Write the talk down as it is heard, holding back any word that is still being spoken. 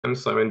I'm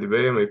Simon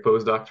Dubé. I'm a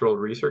postdoctoral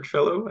research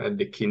fellow at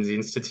the Kinsey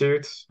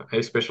Institute.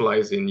 I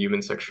specialize in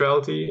human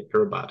sexuality,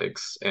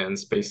 robotics, and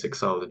space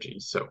sexology.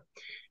 So,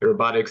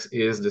 robotics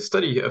is the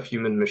study of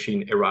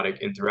human-machine erotic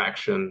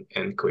interaction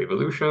and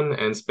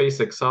coevolution, and space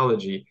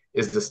sexology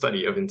is the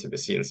study of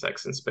intimacy and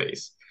sex in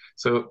space.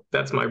 So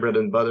that's my bread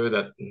and butter.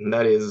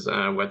 That is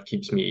what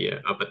keeps me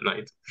up at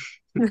night.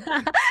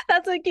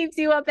 That's what keeps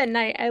you up at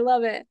night. I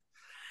love it.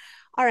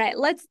 All right,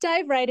 let's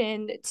dive right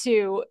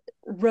into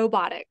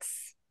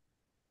robotics.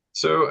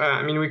 So,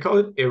 we call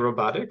it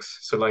aerobotics.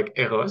 So, like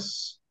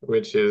eros,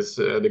 which is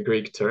the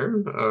Greek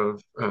term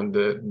of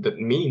that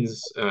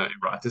means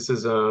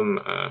eroticism,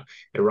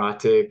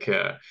 erotic,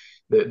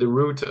 the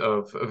root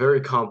of a very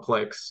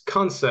complex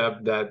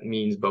concept that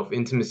means both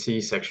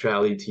intimacy,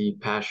 sexuality,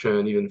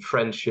 passion, even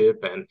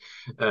friendship,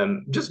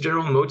 and just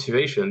general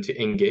motivation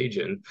to engage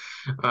in.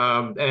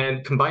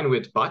 And combined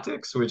with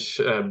botics,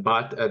 which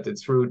bot at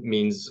its root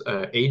means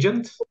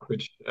agent,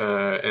 which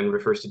and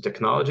refers to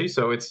technology.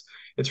 So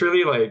it's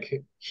really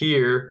like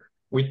here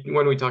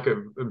when we talk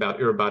about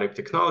robotic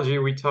technology,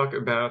 we talk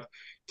about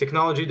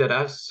technology that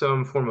has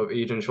some form of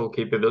agential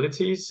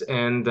capabilities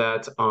and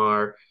that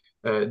are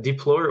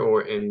deployed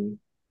or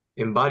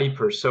embody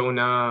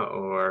persona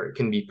or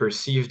can be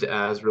perceived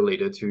as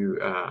related to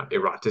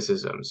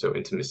eroticism, so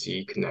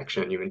intimacy,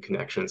 connection, human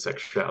connection,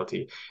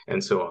 sexuality,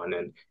 and so on.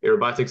 And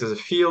robotics as a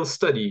field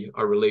study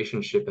our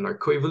relationship and our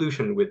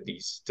coevolution with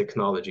these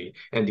technology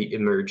and the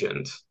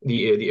emergent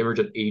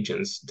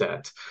agents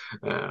that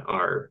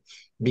are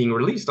being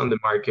released on the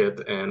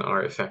market and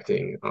are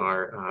affecting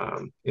our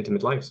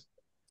intimate lives.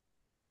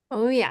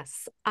 Oh,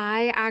 yes.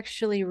 I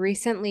actually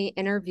recently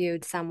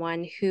interviewed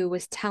someone who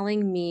was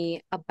telling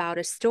me about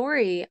a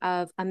story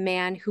of a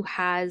man who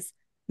has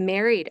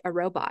married a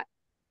robot.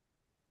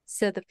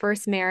 So the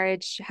first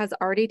marriage has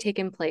already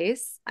taken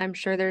place. I'm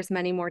sure there's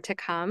many more to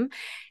come.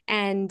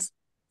 And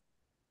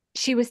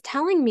she was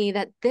telling me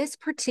that this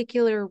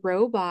particular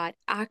robot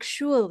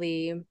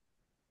actually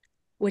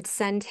would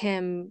send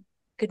him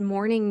good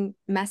morning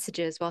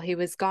messages while he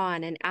was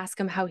gone and ask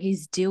him how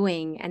he's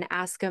doing and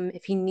ask him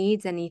if he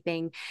needs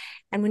anything.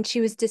 And when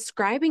she was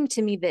describing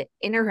to me the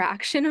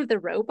interaction of the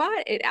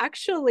robot, it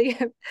actually,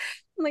 I'm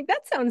like,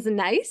 that sounds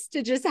nice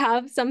to just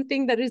have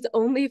something that is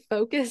only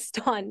focused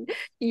on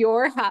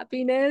your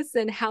happiness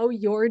and how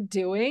you're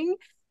doing.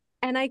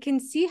 And I can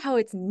see how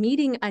it's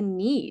meeting a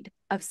need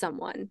of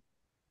someone.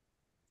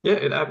 Yeah,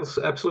 it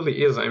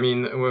absolutely is. I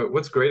mean,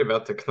 what's great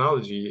about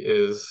technology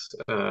is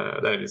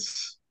that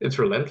it's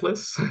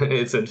relentless,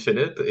 it's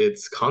infinite,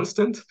 it's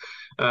constant.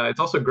 It's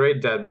also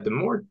great that the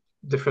more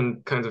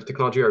different kinds of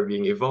technology are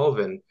being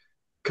evolved and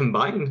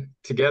combined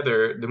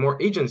together, the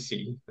more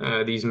agency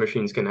these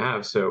machines can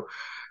have. So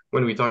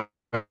when we talk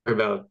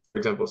about, for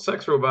example,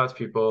 sex robots,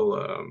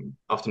 people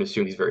often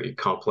assume these very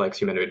complex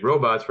humanoid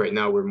robots. Right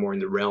now, we're more in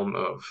the realm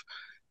of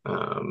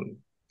um,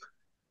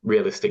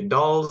 realistic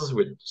dolls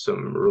with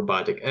some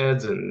robotic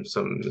heads and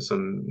some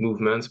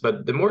movements.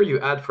 But the more you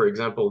add, for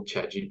example,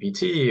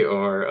 ChatGPT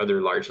or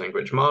other large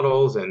language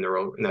models and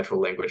neural natural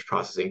language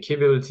processing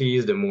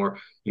capabilities, the more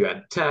you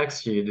add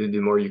text, the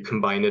more you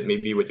combine it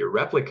maybe with your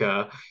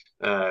replica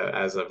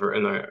as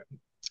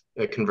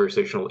a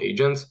conversational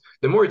agent,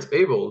 the more it's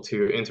able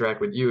to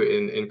interact with you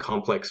in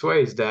complex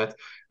ways that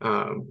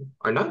are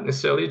not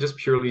necessarily just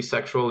purely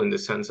sexual in the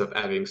sense of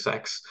having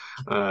sex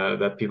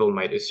that people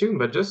might assume,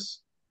 but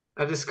just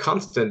have this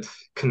constant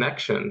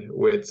connection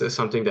with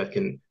something that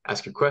can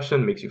ask you a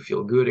question, makes you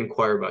feel good,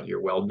 inquire about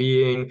your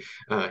well-being,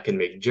 can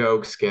make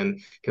jokes, can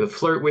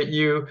flirt with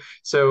you.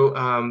 So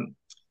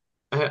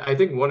I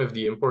think one of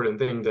the important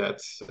things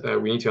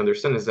that we need to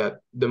understand is that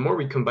the more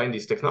we combine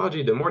these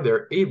technology, the more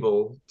they're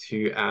able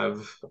to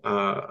have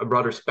a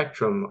broader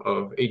spectrum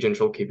of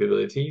agential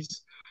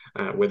capabilities,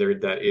 whether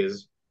that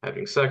is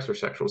having sex or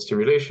sexual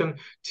stimulation,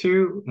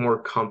 to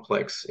more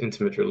complex,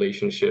 intimate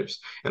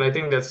relationships. And I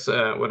think that's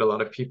what a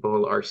lot of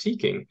people are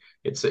seeking.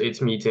 It's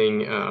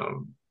meeting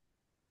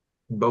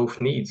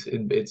both needs.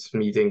 It's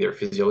meeting their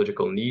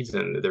physiological needs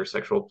and their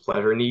sexual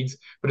pleasure needs,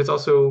 but it's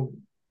also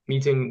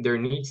meeting their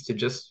needs to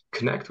just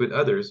connect with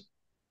others.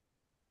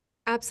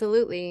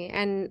 Absolutely.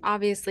 And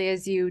obviously,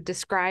 as you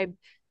describe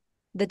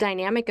the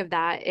dynamic of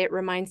that, it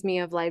reminds me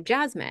of Live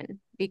Jasmine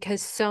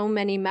because so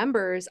many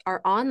members are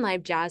on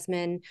Live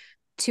Jasmine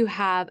to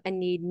have a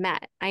need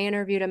met. I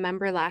interviewed a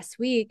member last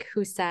week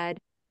who said,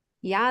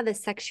 yeah, the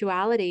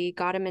sexuality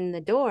got him in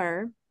the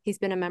door. He's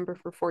been a member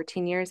for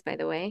 14 years, by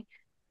the way.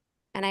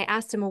 And I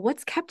asked him, well,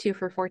 what's kept you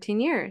for 14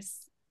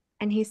 years?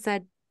 And he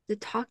said, the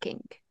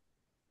talking.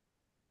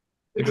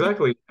 I think,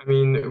 Exactly.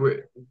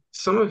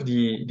 Some of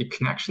the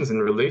connections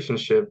and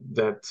relationship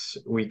that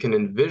we can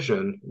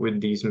envision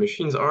with these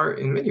machines are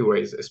in many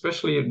ways,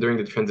 especially during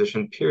the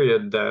transition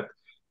period, that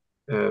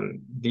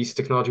these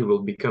technology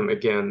will become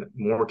again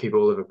more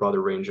capable of a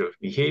broader range of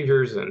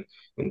behaviors and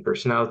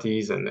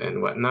personalities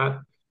and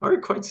whatnot, are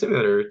quite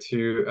similar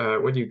to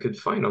what you could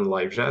find on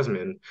Live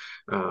Jasmine.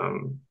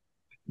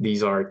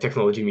 These are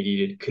technology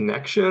mediated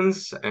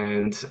connections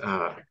and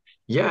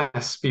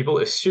yes, people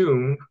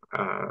assume,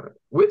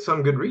 with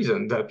some good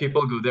reason, that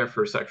people go there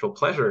for sexual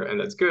pleasure, and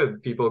that's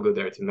good. People go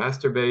there to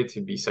masturbate,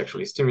 to be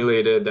sexually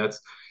stimulated. That's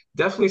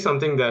definitely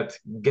something that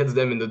gets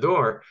them in the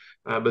door.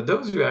 But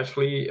those who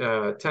actually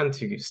tend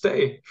to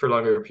stay for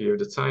longer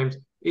periods of time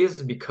is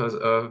because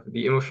of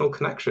the emotional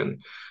connection,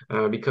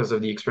 because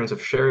of the experience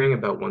of sharing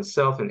about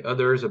oneself and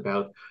others,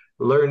 about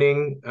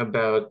learning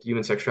about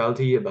human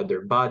sexuality, about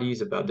their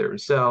bodies, about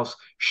themselves,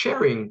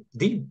 sharing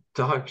deep,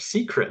 dark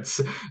secrets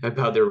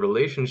about their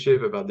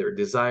relationship, about their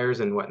desires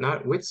and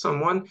whatnot with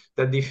someone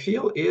that they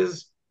feel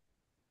is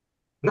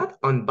not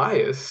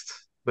unbiased,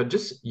 but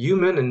just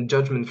human and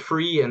judgment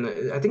free. And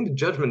I think the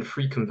judgment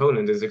free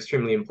component is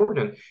extremely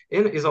important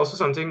and is also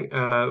something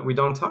we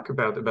don't talk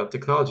about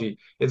technology.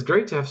 It's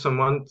great to have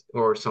someone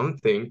or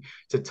something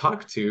to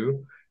talk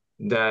to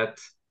that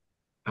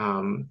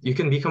you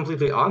can be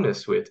completely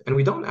honest with. And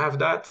we don't have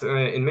that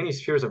in many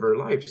spheres of our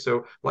life.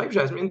 So Live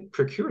Jasmine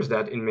procures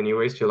that in many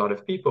ways to a lot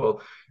of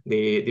people.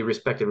 They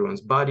respect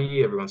everyone's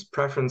body, everyone's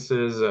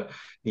preferences,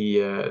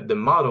 the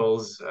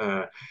models.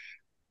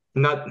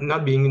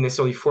 Not being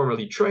necessarily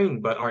formally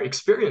trained, but are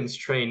experience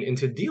trained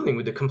into dealing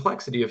with the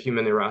complexity of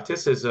human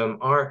eroticism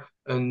are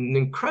an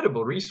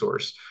incredible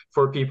resource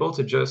for people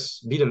to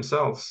just be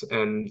themselves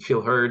and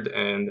feel heard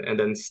and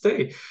then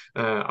stay.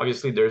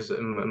 Obviously, there's a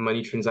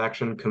money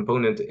transaction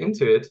component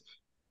into it,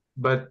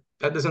 but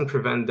that doesn't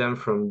prevent them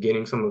from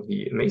gaining some of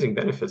the amazing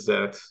benefits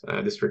that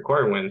this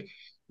require when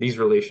these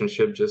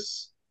relationships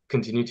just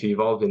continue to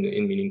evolve in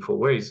meaningful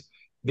ways.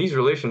 These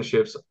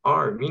relationships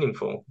are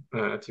meaningful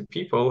to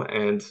people,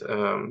 and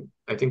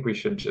I think we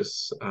should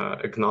just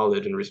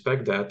acknowledge and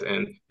respect that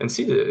and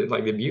see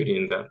the beauty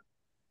in that.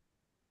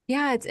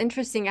 Yeah, it's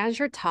interesting. As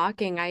you're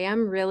talking, I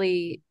am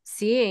really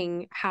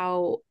seeing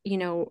how,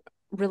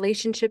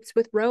 relationships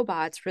with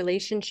robots,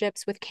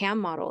 relationships with cam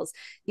models,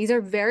 these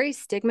are very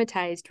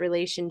stigmatized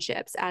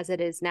relationships as it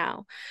is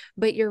now.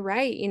 But you're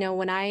right,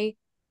 when I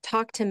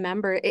talk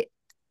to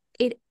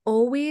it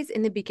always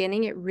in the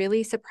beginning, it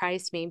really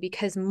surprised me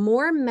because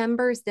more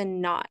members than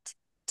not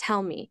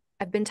tell me,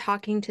 I've been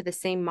talking to the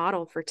same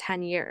model for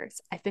 10 years.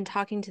 I've been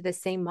talking to the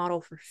same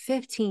model for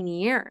 15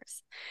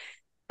 years.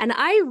 And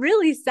I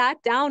really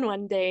sat down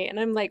one day and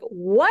I'm like,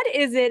 what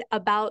is it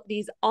about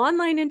these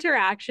online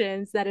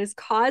interactions that is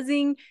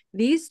causing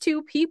these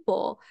two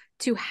people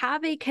to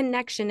have a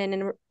connection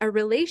and a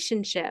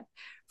relationship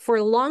for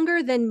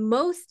longer than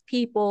most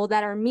people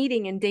that are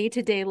meeting in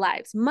day-to-day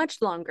lives, much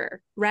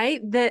longer,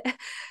 right? The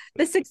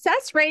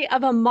success rate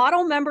of a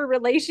model member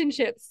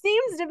relationship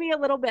seems to be a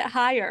little bit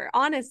higher,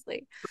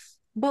 honestly.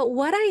 But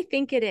what I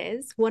think it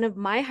is, one of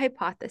my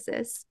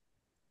hypotheses,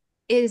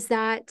 is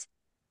that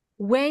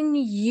when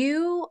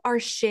you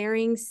are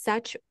sharing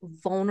such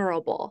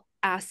vulnerable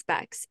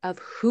aspects of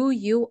who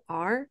you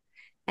are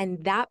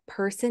and that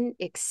person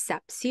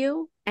accepts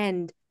you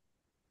and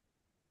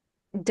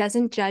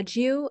doesn't judge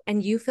you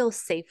and you feel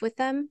safe with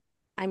them,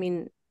 I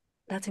mean,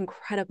 that's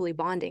incredibly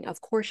bonding. Of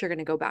course, you're going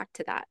to go back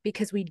to that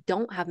because we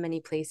don't have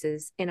many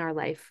places in our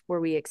life where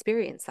we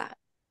experience that.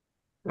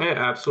 I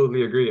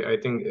absolutely agree. I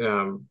think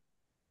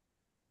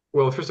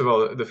well, first of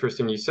all, the first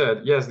thing you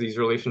said, yes, these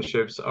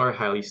relationships are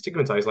highly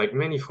stigmatized, like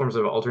many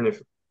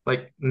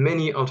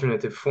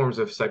alternative forms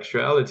of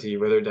sexuality,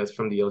 whether that's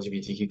from the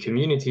LGBTQ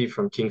community,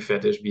 from kink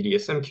fetish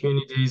BDSM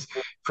communities,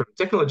 from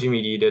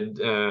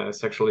technology-mediated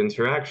sexual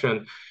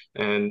interaction,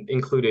 and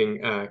including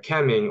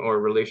camming or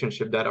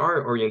relationship that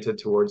are oriented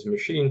towards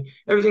machine,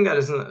 everything that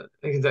is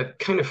that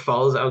kind of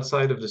falls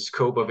outside of the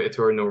scope of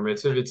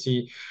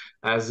heteronormativity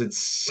as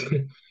it's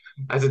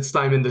as its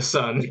time in the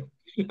sun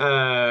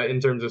in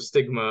terms of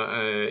stigma.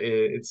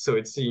 So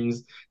it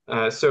seems.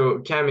 So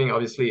camming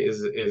obviously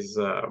is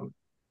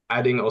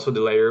adding also the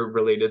layer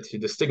related to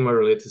the stigma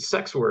related to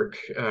sex work.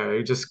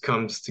 It just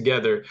comes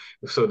together.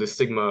 So the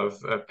stigma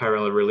of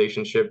parallel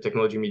relationship,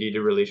 technology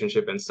mediated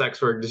relationship, and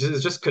sex work. This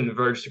is just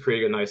converged to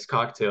create a nice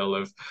cocktail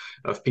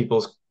of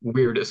people's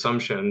weird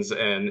assumptions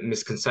and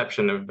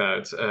misconception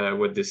about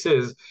what this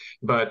is.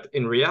 But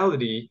in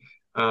reality,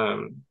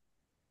 um,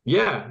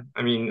 yeah,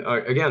 I mean,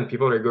 again,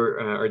 people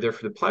are there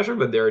for the pleasure,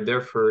 but they're there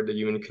for the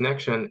human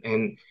connection,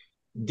 and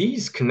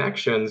these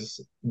connections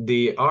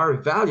they are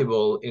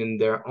valuable in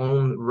their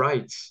own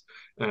rights.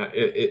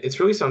 It's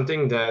really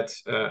something that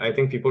I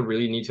think people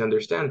really need to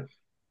understand.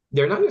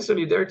 They're not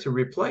necessarily there to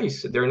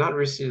replace. They're not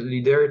necessarily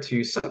there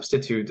to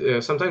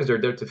substitute. Sometimes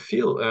they're there to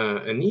fill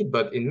a need,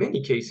 but in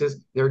many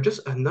cases, they're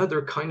just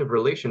another kind of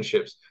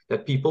relationships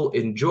that people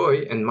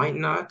enjoy and might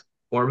not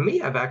or may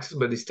have access,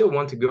 but they still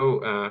want to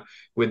go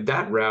with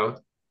that route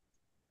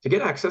to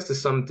get access to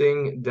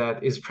something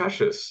that is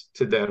precious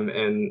to them.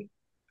 And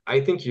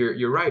I think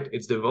you're right.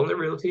 It's the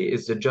vulnerability,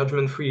 it's the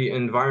judgment-free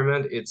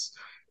environment, it's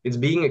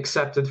being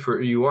accepted for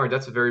who you are.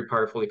 That's a very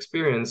powerful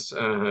experience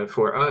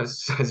for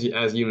us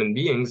as human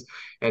beings,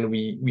 and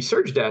we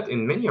search that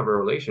in many of our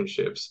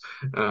relationships.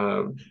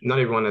 Not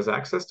everyone has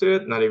access to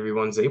it. Not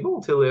everyone's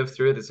able to live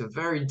through it. It's a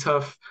very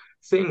tough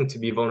thing to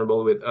be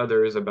vulnerable with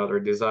others about our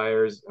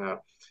desires.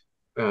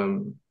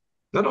 Um,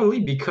 Not only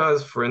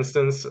because, for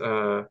instance,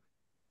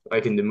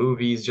 like in the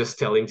movies, just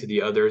telling to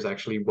the others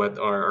actually what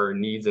are our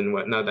needs and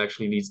what not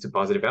actually leads to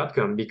positive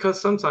outcome, because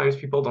sometimes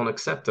people don't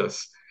accept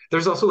us.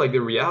 There's also like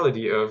the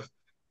reality of,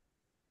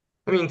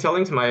 I mean,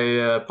 telling to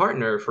my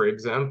partner, for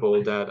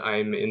example, that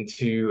I'm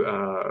into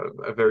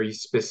a very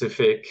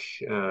specific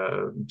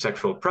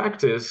sexual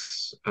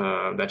practice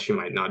that she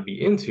might not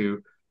be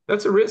into,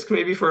 that's a risk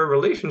maybe for a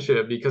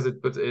relationship because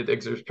it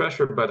exerts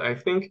pressure. But I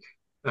think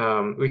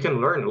we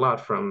can learn a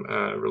lot from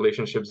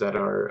relationships that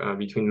are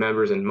between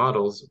members and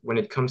models when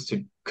it comes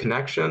to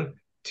connection,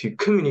 to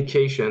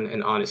communication,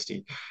 and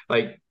honesty.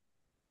 Like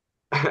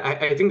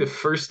I think the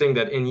first thing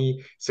that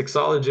any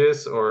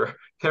sexologist or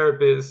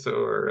therapist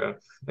or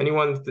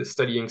anyone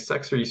studying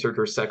sex research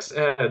or sex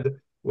ed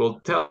will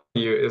tell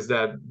you is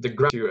that the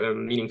ground to a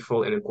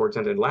meaningful and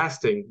important and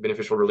lasting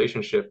beneficial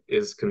relationship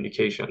is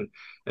communication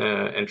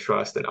and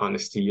trust and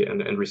honesty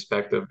and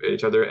respect of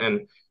each other.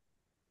 And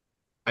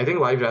I think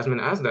Live Jasmine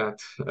has that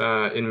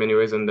in many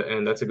ways, and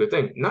that's a good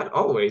thing. Not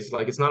always,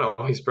 like it's not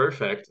always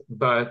perfect,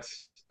 but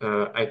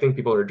I think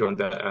people are drawn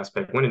to that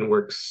aspect when it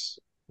works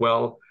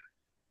well.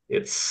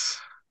 It's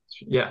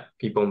yeah,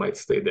 people might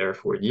stay there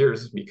for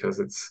years because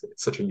it's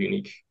such a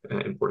unique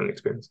important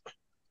experience.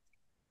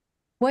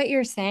 What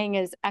you're saying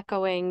is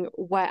echoing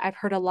what I've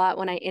heard a lot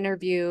when I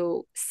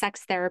interview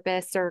sex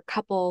therapists or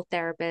couple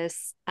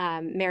therapists,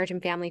 marriage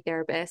and family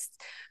therapists,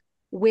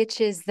 which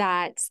is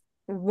that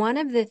one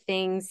of the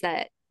things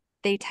that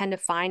they tend to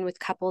find with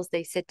couples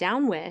they sit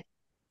down with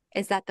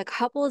is that the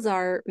couples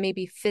are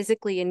maybe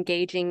physically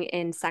engaging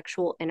in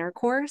sexual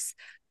intercourse,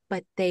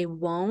 but they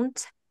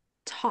won't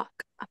talk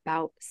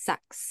about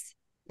sex.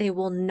 They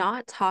will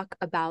not talk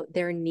about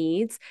their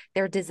needs,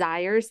 their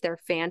desires, their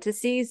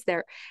fantasies,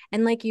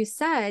 and like you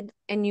said,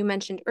 and you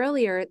mentioned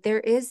earlier, there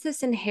is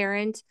this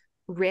inherent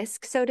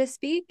risk, so to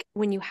speak,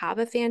 when you have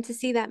a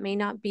fantasy that may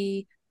not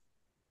be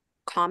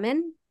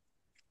common.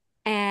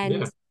 And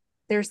Yeah,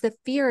 there's the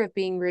fear of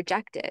being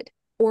rejected,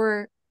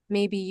 or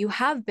maybe you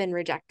have been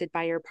rejected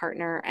by your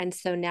partner. And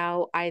so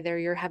now either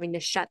you're having to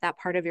shut that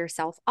part of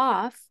yourself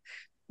off,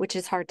 which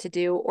is hard to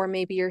do, or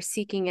maybe you're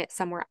seeking it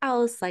somewhere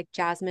else, like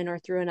Jasmine, or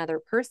through another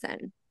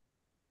person.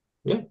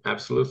 yeah,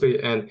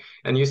 absolutely. And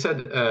you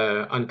said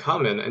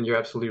uncommon, and you're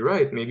absolutely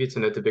right. Maybe it's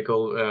an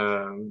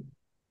atypical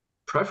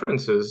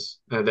preferences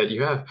that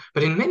you have,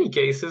 but in many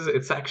cases,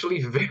 it's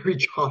actually very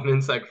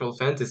common sexual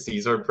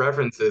fantasies or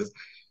preferences.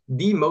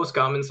 The most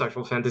common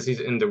sexual fantasies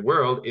in the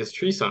world is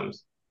threesomes.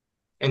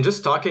 And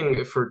just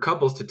talking for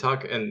couples to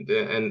talk and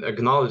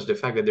acknowledge the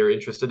fact that they're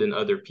interested in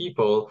other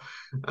people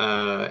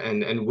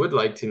and would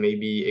like to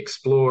maybe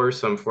explore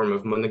some form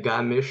of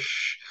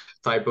monogamish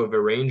type of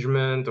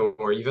arrangement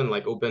or even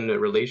like open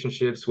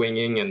relationship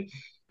swinging and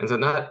so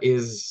that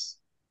is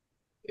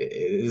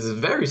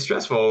very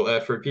stressful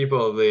for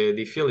people.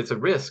 They feel it's a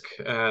risk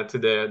to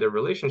the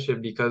relationship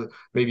because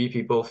maybe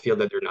people feel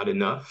that they're not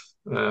enough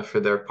for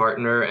their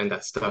partner, and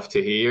that's tough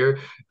to hear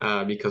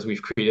because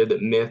we've created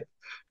a myth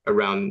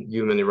around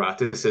human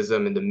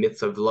eroticism and the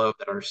myths of love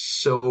that are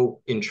so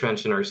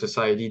entrenched in our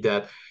society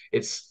that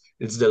it's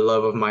the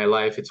love of my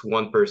life. It's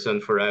one person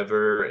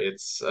forever.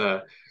 It's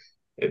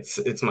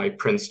my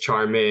Prince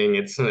Charming.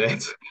 It's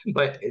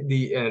but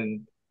the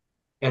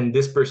and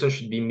this person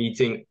should be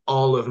meeting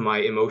all of my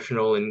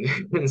emotional and,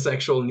 and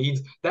sexual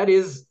needs. That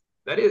is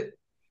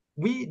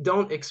we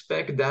don't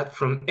expect that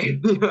from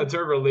any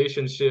other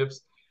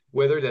relationships,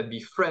 whether that be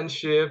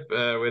friendship,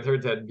 whether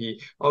that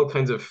be all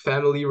kinds of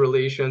family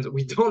relations.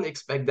 We don't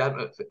expect that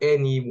of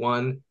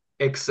anyone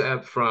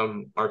except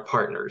from our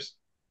partners.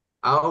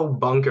 How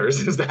bunkers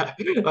is that?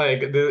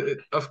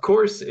 Of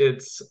course,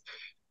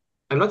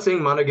 I'm not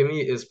saying monogamy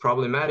is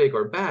problematic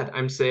or bad.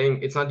 I'm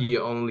saying it's not the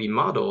only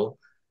model,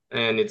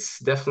 and it's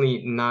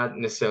definitely not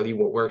necessarily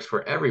what works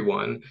for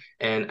everyone.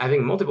 And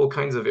having multiple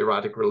kinds of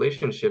erotic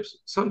relationships,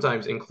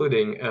 sometimes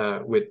including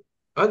with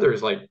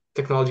others like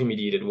technology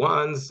mediated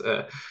ones,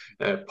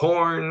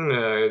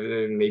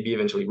 porn, maybe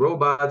eventually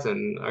robots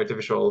and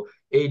artificial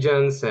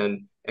agents,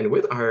 and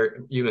with our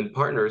human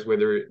partners,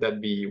 whether that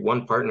be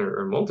one partner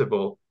or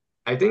multiple,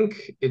 I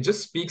think it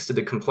just speaks to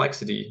the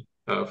complexity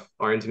of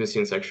our intimacy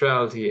and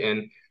sexuality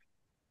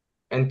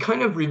and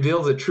kind of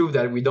reveals a truth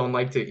that we don't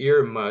like to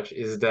hear much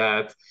is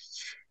that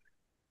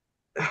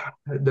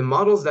the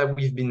models that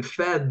we've been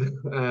fed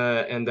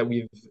and that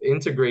we've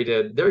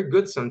integrated, they're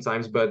good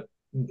sometimes, but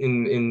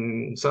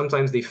in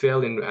sometimes they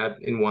fail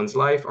in one's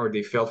life or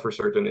they fail for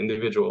certain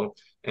individual,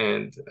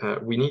 and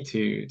we need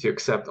to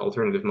accept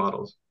alternative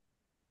models.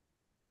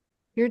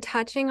 You're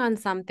touching on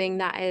something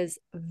that is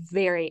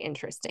very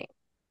interesting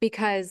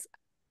because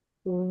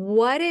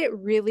what it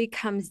really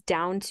comes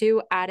down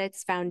to at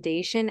its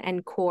foundation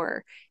and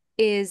core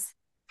is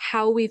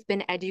how we've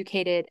been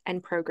educated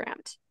and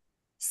programmed.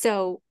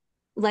 So,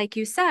 like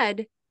you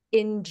said,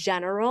 in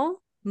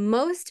general,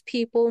 most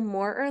people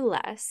more or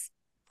less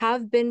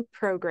have been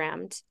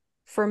programmed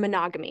for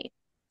monogamy.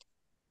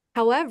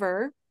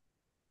 However,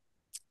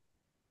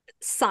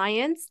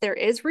 science, there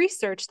is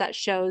research that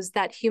shows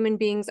that human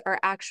beings are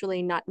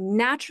actually not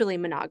naturally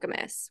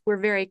monogamous. We're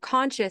very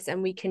conscious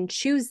and we can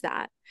choose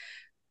that.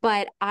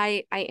 But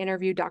I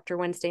interviewed Dr.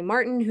 Wednesday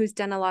Martin, who's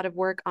done a lot of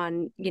work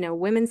on,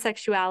 women's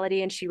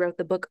sexuality, and she wrote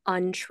the book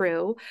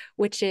Untrue,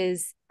 which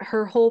is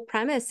her whole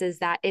premise is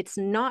that it's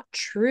not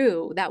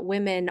true that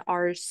women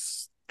are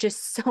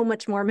just so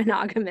much more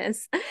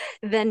monogamous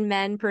than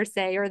men per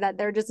se, or that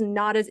they're just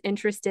not as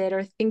interested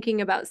or thinking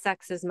about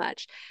sex as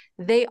much.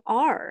 They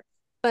are,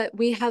 but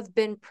we have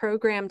been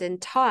programmed and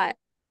taught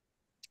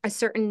a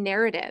certain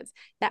narrative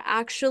that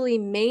actually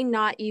may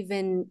not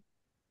even,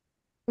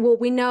 well,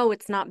 we know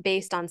it's not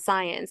based on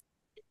science.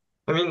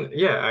 I mean,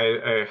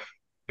 yeah,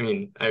 I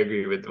mean, I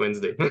agree with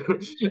Wednesday.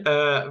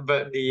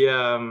 But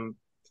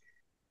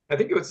I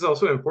think it's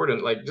also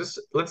important, like, just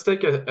let's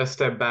take a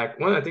step back.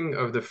 One, I think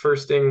of the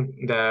first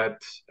thing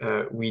that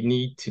we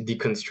need to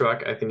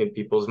deconstruct, I think, in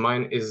people's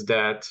mind is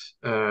that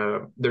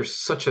there's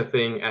such a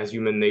thing as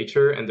human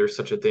nature, and there's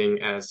such a thing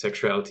as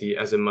sexuality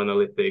as a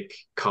monolithic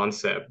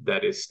concept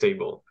that is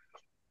stable.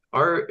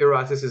 Our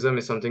eroticism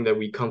is something that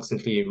we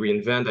constantly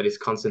reinvent, that is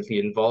constantly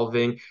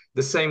evolving,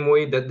 the same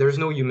way that there's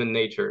no human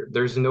nature.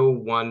 There's no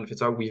one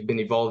fits all. We've been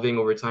evolving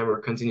over time. We're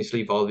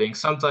continuously evolving.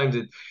 Sometimes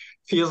it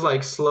feels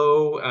like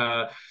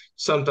slow.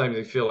 Sometimes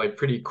it feels like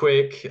pretty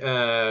quick,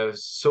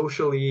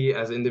 socially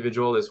as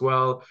individual as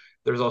well.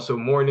 There's also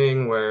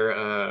morning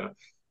where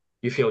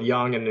you feel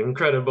young and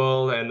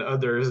incredible, and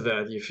others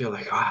that you feel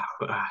like, wow,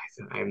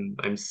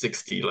 I'm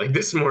 60. Like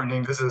this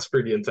morning, this is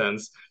pretty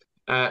intense.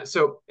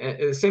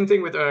 Same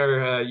thing with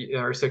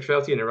our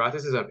sexuality and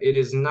eroticism. It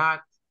is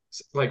not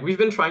like we've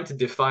been trying to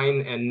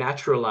define and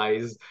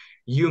naturalize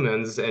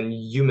humans and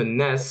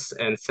humanness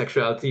and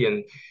sexuality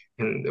and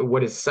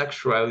what is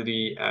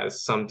sexuality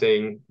as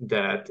something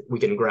that we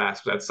can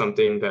grasp, that's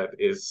something that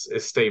is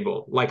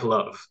stable, like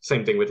love.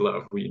 Same thing with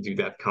love. We do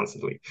that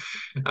constantly.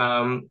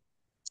 Um,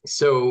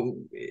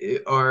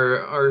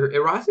 our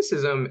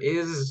eroticism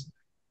is,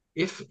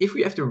 if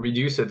we have to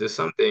reduce it to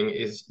something,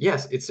 is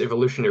yes, it's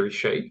evolutionary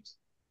shaped,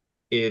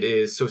 it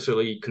is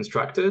socially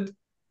constructed,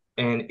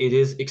 and it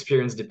is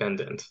experience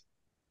dependent.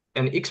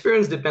 And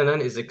experience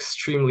dependent is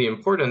extremely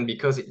important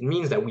because it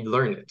means that we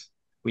learn it.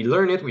 We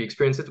learn it, we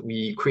experience it,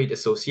 we create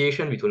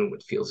association between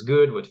what feels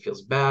good, what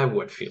feels bad,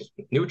 what feels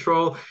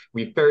neutral.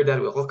 We pair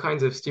that with all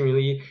kinds of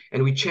stimuli,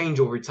 and we change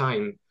over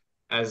time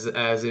as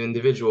an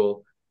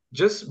individual.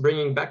 Just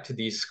bringing back to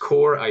this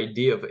core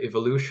idea of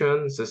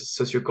evolution,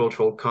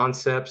 sociocultural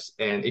concepts,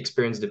 and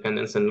experience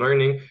dependence and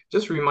learning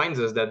just reminds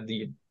us that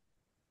the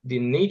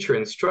nature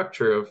and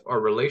structure of our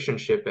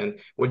relationship and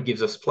what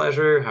gives us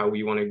pleasure, how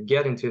we want to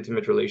get into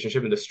intimate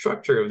relationship, and the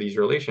structure of these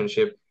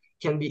relationships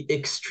can be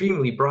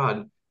extremely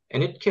broad.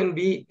 And it can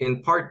be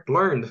in part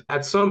learned.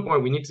 At some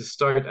point, we need to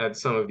start at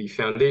some of the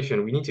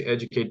foundation. We need to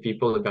educate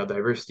people about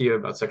diversity,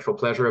 about sexual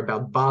pleasure,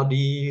 about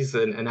bodies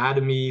and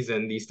anatomies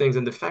and these things,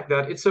 and the fact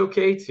that it's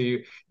okay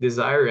to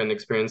desire and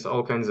experience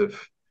all kinds of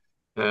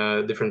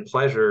different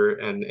pleasure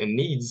and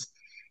needs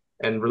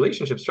and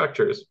relationship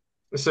structures.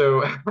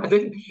 So I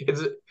think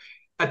it's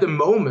at the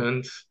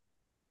moment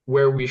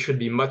where we should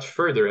be much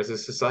further as a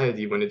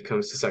society when it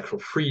comes to sexual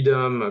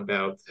freedom,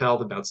 about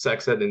health, about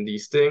sex ed, and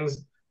these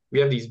things.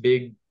 We have these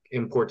big,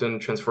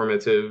 important,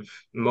 transformative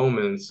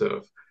moments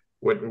of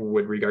with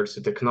regards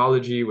to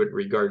technology, with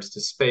regards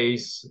to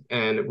space,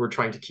 and we're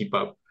trying to keep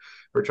up.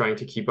 We're trying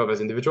to keep up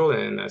as individuals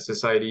and as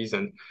societies.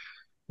 And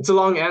it's a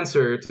long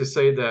answer to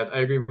say that I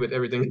agree with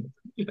everything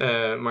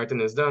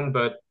Martin has done,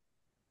 but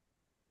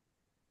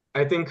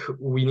I think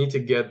we need to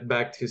get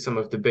back to some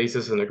of the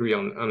basis and agree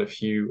on a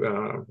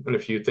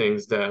few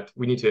things that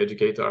we need to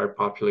educate our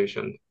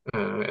population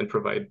and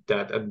provide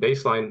that at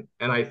baseline.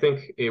 And I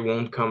think it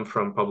won't come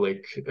from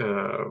public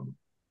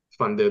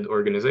funded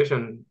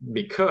organization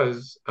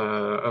because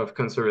of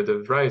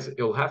conservative rights.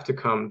 It'll have to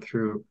come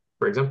through,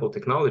 for example,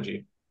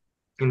 technology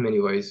in many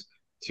ways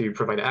to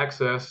provide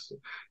access.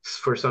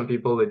 For some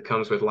people, it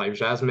comes with live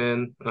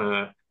jasmine.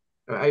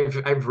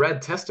 I've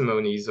read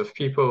testimonies of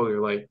people who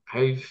are like,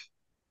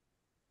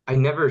 I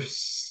never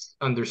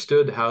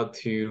understood how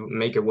to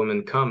make a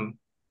woman come.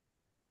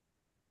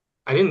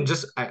 I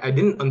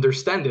didn't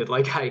understand it.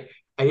 Like I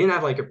didn't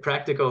have like a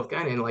practical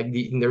kind, and like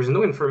there's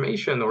no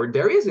information, or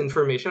there is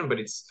information, but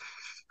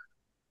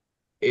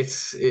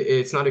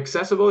it's not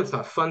accessible. It's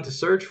not fun to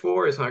search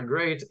for. It's not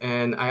great.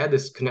 And I had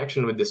this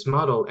connection with this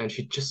model, and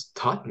she just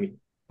taught me.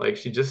 Like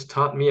she just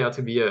taught me how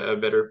to be a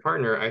better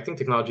partner. I think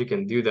technology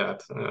can do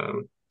that.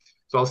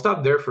 So I'll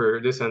stop there for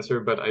this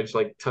answer, but I just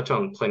like touch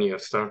on plenty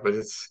of stuff, but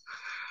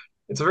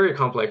it's a very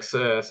complex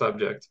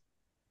subject.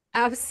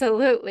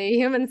 Absolutely.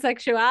 Human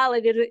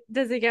sexuality,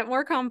 does it get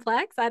more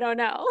complex? I don't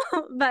know.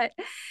 But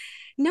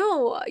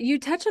no, you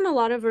touch on a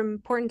lot of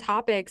important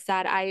topics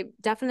that I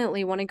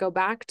definitely want to go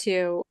back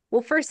to.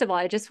 Well, first of all,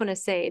 I just want to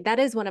say that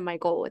is one of my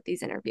goals with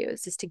these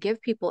interviews is to give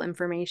people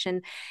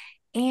information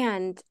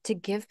and to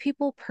give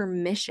people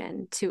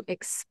permission to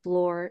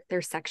explore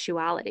their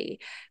sexuality,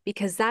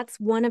 because that's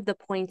one of the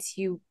points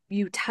you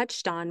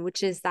touched on,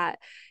 which is that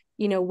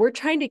we're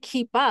trying to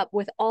keep up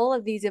with all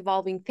of these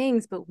evolving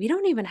things, but we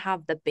don't even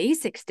have the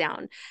basics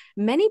down.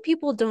 Many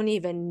people don't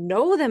even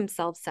know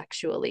themselves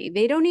sexually.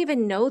 They don't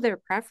even know their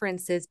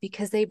preferences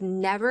because they've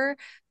never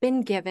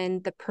been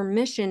given the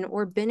permission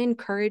or been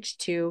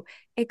encouraged to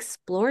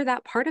explore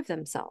that part of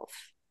themselves.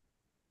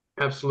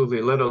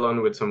 Absolutely, let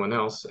alone with someone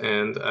else.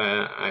 And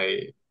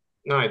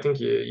no, I think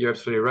you're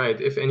absolutely right.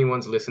 If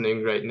anyone's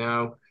listening right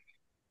now,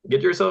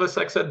 get yourself a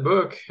sex ed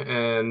book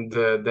and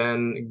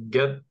then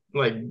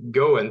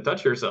go and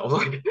touch yourself.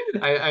 Like,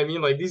 I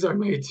mean, like these are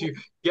made to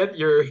get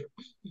your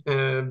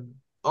uh,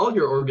 all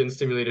your organs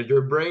stimulated,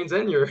 your brains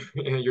and your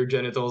your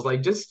genitals.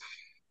 Like, just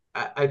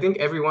I think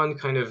everyone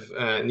kind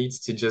of needs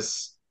to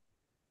just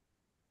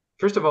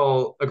first of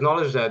all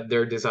acknowledge that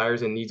their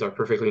desires and needs are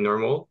perfectly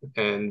normal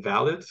and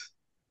valid,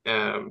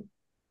 um,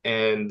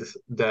 and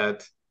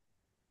that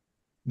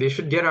they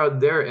should get out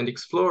there and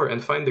explore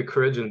and find the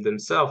courage in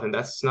themselves. And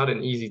that's not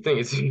an easy thing.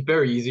 It's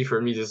very easy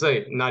for me to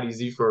say, not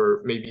easy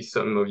for maybe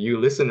some of you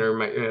listener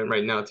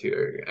right now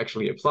to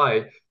actually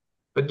apply.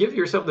 But give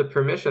yourself the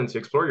permission to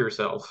explore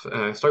yourself.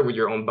 Start with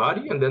your own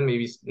body, and then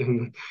maybe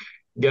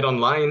get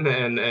online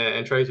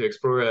and try to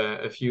explore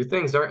a few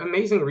things. There are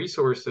amazing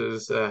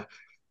resources.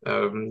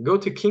 Go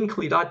to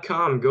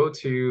kinkly.com, go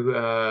to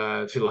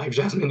Live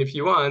Jasmine if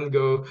you want,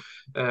 go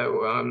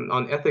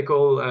on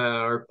ethical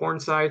or porn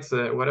sites,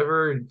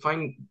 whatever.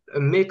 Find a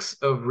mix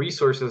of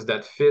resources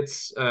that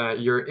fits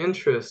your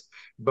interest.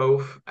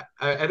 Both,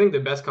 I think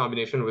the best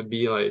combination would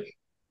be like,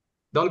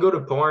 don't go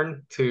to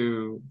porn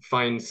to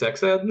find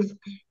sex ed.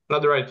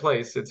 Not the right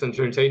place. It's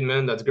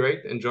entertainment. That's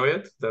great. Enjoy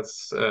it.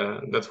 That's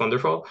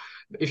wonderful.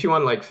 If you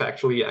want like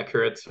factually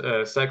accurate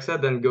sex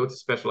ed, then go to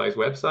specialized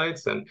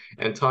websites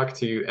and talk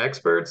to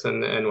experts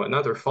and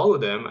whatnot, or follow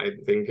them. I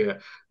think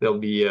they'll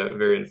be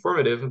very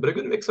informative. But a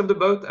good mix of the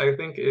both, I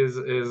think, is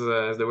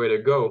the way to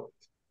go.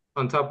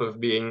 On top of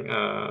being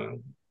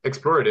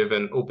explorative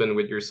and open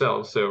with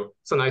yourself. So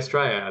it's a nice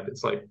triad.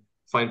 It's like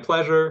find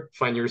pleasure,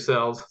 find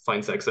yourselves,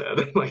 find sex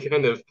ed. Like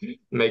kind of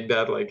make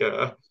that like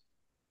a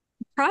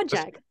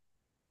Project.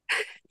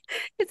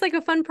 It's like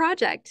a fun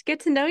project. Get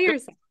to know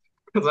yourself.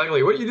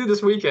 exactly. What do you do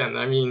this weekend?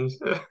 I mean,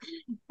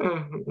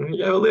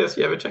 you have a list,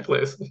 you have a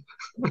checklist.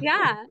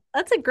 Yeah,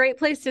 that's a great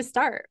place to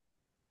start.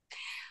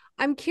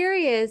 I'm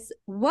curious,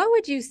 what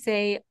would you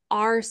say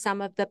are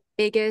some of the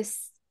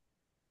biggest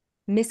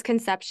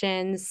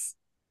misconceptions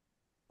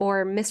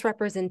or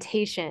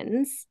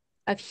misrepresentations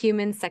of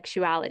human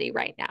sexuality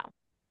right now?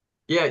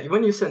 Yeah,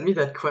 when you sent me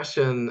that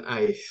question,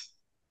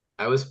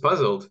 I was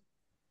puzzled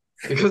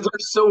because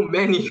there's so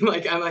many.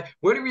 Like I'm like,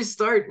 where do we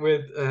start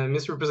with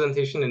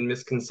misrepresentation and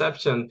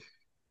misconception?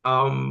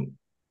 Um,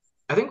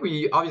 I think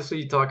we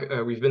obviously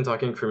we've been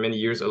talking for many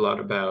years a lot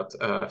about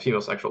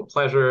female sexual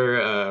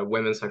pleasure,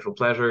 women's sexual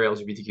pleasure,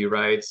 LGBTQ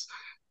rights,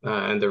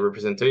 and their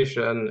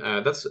representation.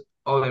 That's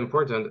all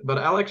important. But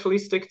I'll actually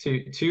stick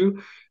to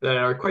two that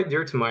are quite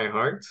dear to my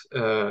heart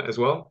as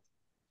well.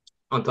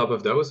 On top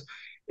of those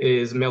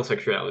is male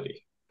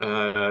sexuality.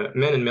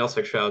 Men and male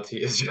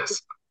sexuality is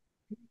just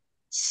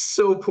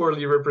so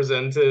poorly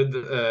represented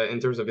in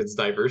terms of its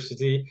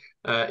diversity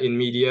in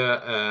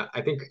media.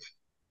 I think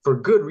for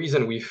good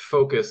reason we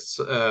focus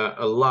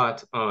a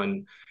lot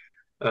on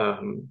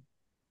um,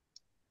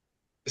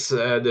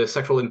 the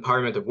sexual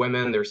empowerment of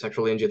women, their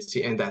sexual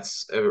agency, and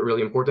that's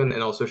really important,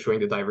 and also showing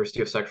the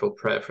diversity of sexual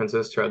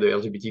preferences throughout the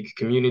LGBT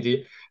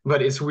community.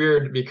 But it's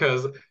weird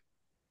because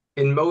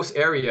in most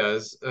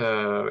areas,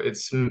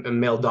 it's a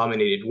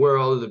male-dominated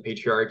world, the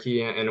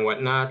patriarchy and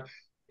whatnot.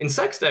 In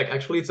sex tech,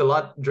 actually, it's a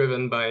lot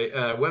driven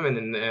by women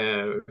and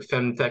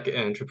femtech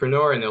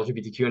entrepreneur and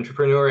LGBTQ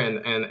entrepreneur,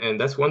 and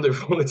that's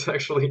wonderful. It's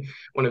actually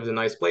one of the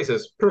nice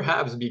places,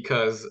 perhaps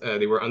because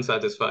they were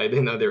unsatisfied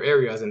in other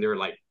areas, and they're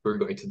like, we're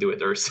going to do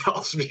it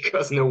ourselves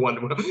because no one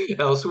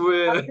else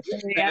will,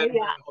 Yeah, and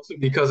also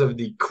because of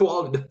the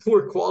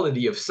poor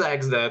quality of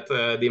sex that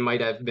they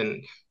might have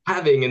been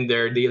having in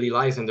their daily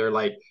lives, and they're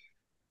like,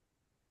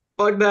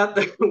 fuck that.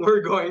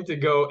 We're going to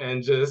go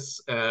and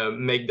just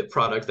make the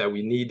products that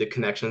we need, the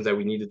connections that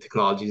we need, the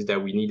technologies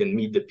that we need, and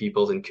meet the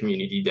peoples and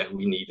community that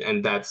we need.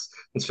 And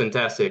it's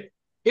fantastic.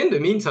 In the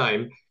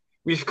meantime,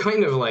 we've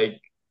kind of like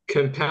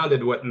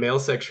compounded what male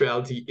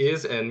sexuality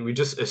is, and we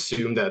just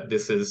assume that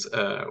this is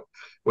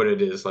what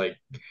it is. Like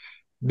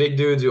big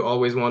dudes who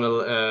always want it,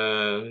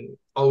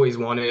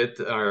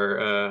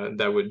 or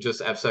that would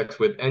just have sex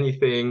with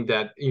anything,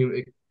 that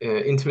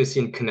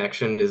intimacy and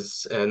connection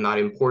is not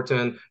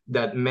important,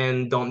 that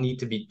men don't need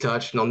to be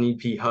touched, don't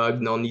need to be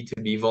hugged, don't need to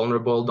be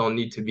vulnerable, don't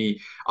need to be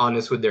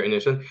honest with their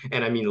intention.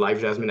 And I mean, Live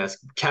Jasmine has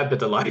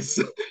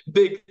capitalized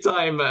big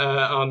time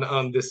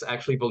on this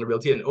actually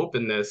vulnerability and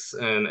openness,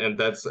 and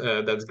that's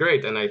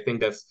great. And I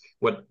think that's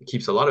what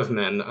keeps a lot of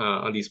men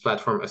on these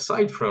platforms,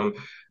 aside from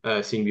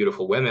seeing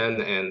beautiful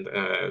women and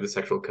the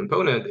sexual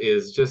component,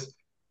 is just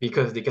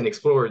because they can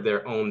explore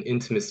their own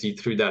intimacy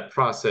through that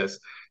process.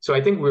 So I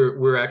think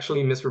we're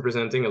actually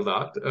misrepresenting a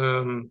lot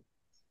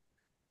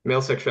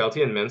male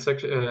sexuality and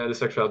the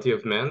sexuality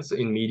of men's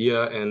in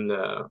media, and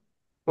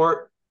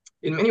or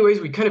in many ways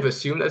we kind of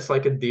assume that's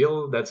like a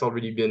deal that's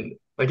already been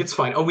like it's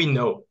fine. Oh, we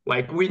know.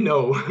 Like we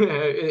know.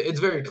 It's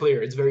very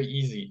clear. It's very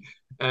easy.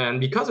 And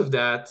because of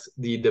that,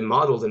 the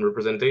models and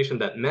representation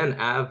that men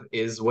have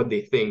is what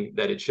they think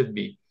that it should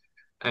be.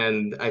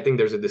 And I think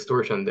there's a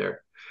distortion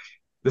there.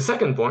 The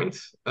second point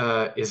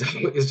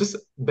is just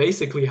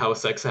basically how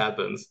sex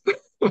happens.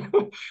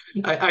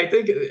 I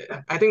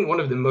think one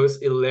of the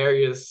most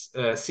hilarious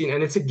scene,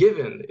 and it's a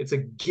given. It's a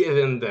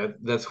given that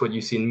that's what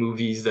you see in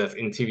movies, that's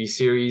in TV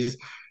series,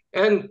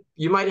 and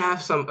you might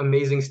have some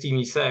amazing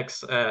steamy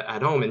sex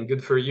at home, and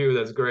good for you.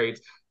 That's great.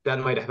 That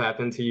might have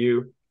happened to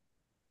you,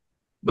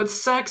 but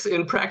sex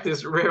in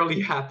practice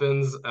rarely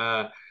happens.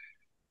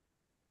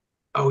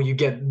 Oh, you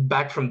get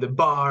back from the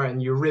bar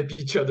and you rip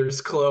each other's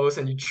clothes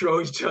and you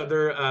throw each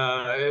other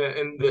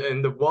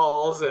in the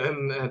walls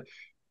and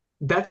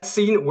that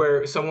scene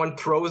where someone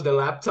throws the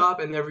laptop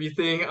and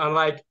everything. I'm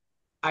like,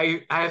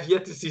 I have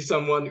yet to see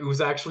someone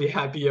who's actually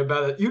happy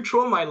about it. You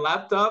throw my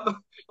laptop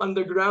on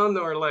the ground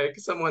or like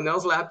someone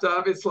else's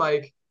laptop. It's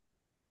like,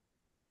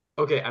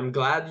 okay, I'm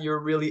glad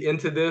you're really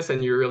into this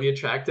and you're really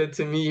attracted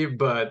to me,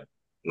 but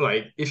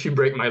like if you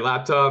break my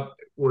laptop,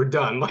 we're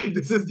done. Like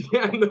this is the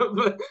end of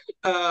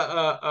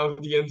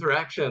the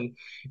interaction.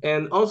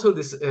 And also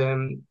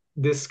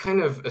this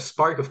kind of a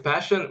spark of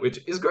passion, which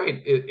is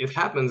great. It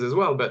happens as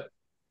well, but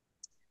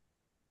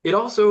it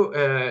also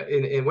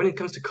when it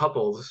comes to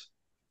couples,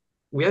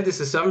 we have this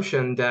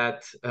assumption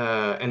that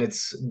and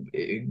it's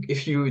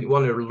if you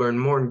want to learn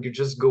more, you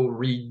just go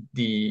read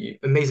the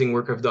amazing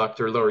work of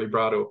Dr. Laurie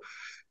Brado,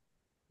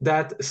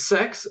 that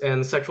sex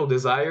and sexual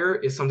desire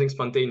is something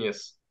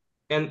spontaneous.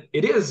 And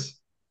it is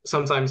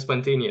sometimes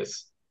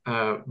spontaneous.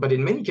 But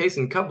in many cases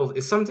in couples,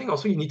 it's something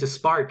also you need to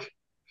spark.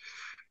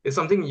 It's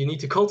something you need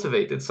to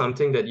cultivate. It's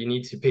something that you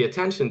need to pay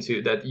attention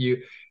to, that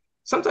you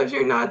sometimes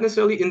you're not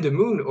necessarily in the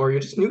mood or you're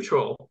just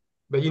neutral,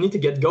 but you need to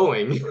get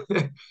going.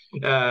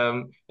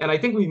 And I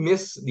think we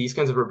miss these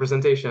kinds of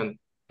representation.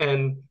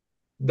 And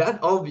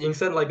that all being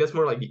said, like that's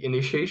more like the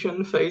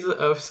initiation phase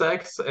of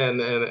sex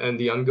and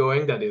the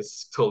ongoing that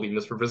is totally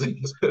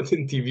misrepresented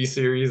in TV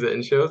series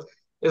and shows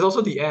is also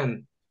the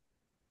end.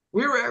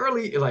 We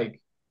rarely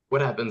like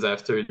what happens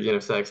after the end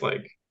of sex.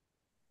 Like,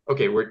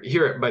 okay, we're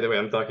here. By the way,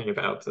 I'm talking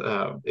about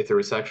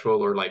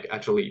heterosexual or like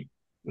actually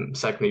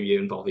sex maybe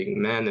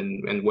involving men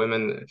and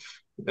women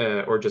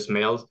or just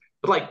males.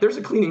 But like, there's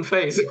a cleaning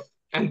phase,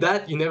 and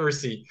that you never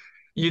see.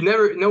 You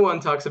never. No one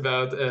talks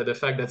about the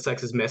fact that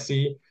sex is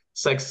messy.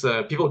 Sex,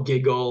 people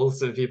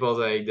giggles, and people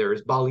like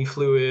there's bodily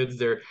fluids,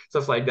 there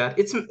stuff like that.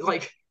 It's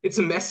like it's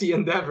a messy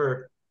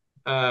endeavor.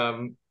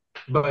 Um,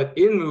 but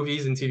in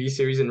movies and TV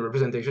series and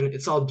representation,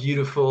 it's all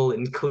beautiful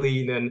and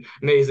clean and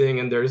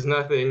amazing, and there's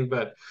nothing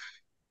but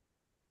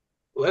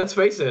let's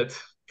face it.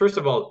 First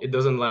of all, it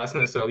doesn't last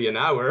necessarily an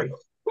hour.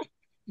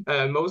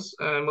 Most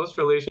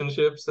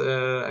relationships,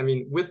 I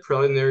mean, with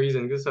preliminaries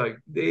and just like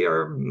they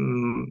are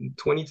 20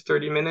 to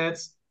 30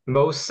 minutes.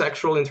 Most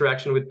sexual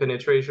interaction with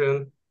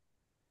penetration,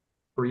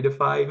 3 to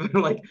 5.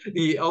 Like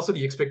the also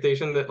the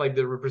expectation that like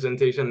the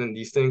representation and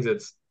these things,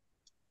 it's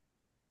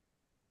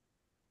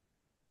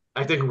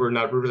I think we're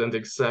not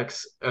representing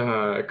sex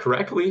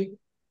correctly.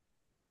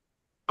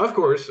 Of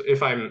course,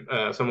 if I'm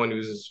someone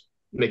who's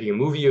making a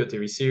movie or a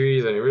TV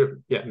series,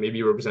 and yeah,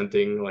 maybe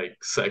representing like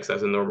sex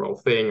as a normal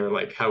thing or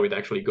like how it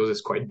actually goes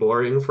is quite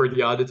boring for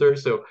the auditor.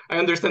 So I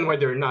understand why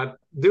they're not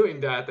doing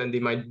that, and they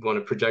might want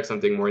to project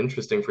something more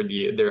interesting for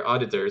their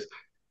auditors.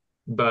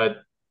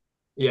 But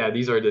yeah,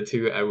 these are the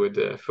two I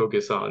would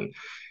focus on.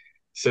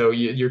 So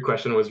your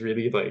question was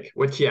really like,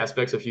 what key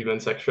aspects of human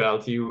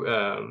sexuality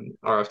are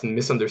often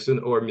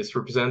misunderstood or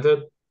misrepresented?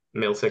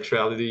 Male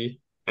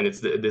sexuality and its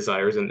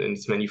desires in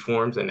its many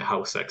forms, and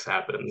how sex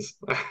happens,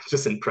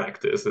 just in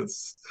practice.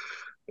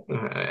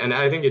 And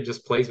I think it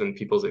just plays in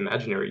people's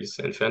imaginaries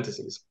and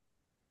fantasies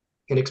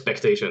and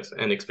expectations.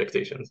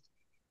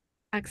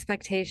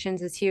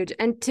 Expectations is huge.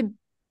 And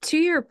to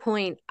your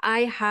point,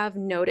 I have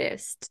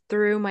noticed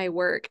through my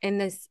work in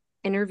this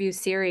interview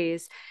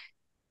series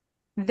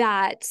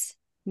that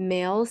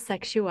male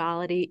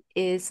sexuality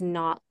is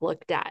not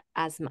looked at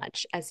as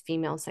much as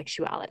female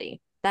sexuality.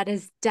 That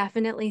is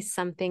definitely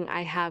something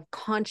I have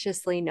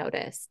consciously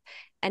noticed,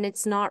 and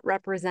it's not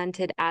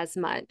represented as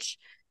much.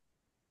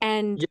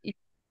 And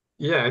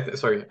Yeah,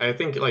 sorry. I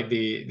think like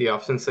they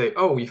often say,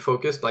 "Oh, we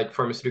focused like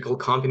pharmaceutical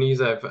companies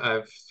have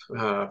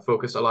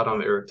focused a lot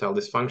on erectile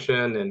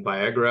dysfunction and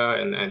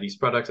Viagra and these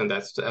products, and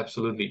that's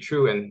absolutely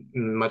true. And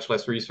much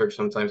less research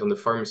sometimes on the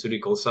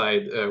pharmaceutical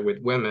side with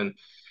women.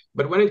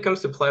 But when it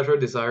comes to pleasure,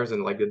 desires,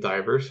 and like the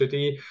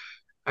diversity,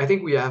 I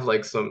think we have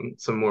like some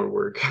more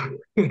work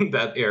in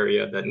that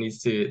area that needs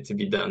to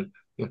be done.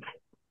 Yeah.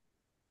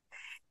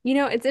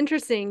 it's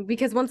interesting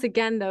because once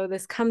again, though,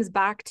 this comes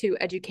back to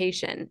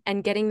education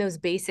and getting those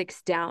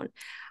basics down.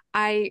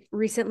 I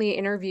recently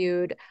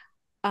interviewed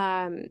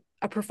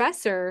a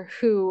professor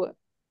who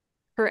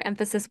her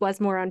emphasis was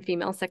more on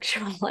female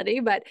sexuality,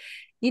 but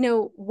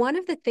one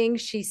of the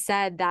things she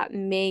said that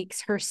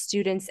makes her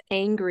students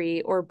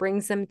angry or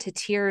brings them to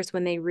tears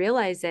when they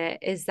realize it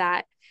is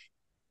that,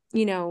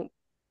 you know,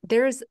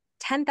 there's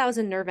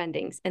 10,000 nerve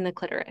endings in the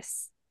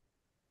clitoris.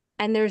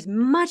 And there's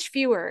much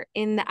fewer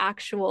in the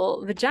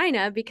actual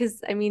vagina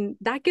because, I mean,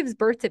 that gives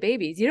birth to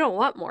babies. You don't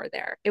want more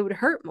there. It would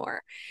hurt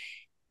more.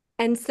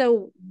 And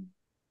so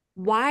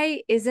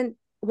why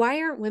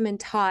aren't women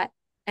taught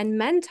and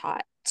men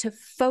taught to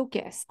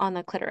focus on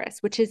the clitoris,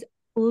 which is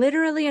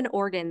literally an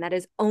organ that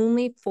is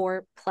only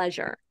for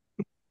pleasure?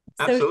 So,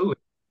 Absolutely.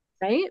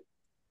 right?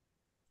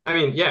 I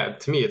mean, yeah,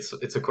 to me,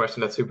 it's a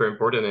question that's super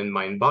important and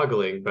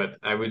mind-boggling, but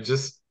I would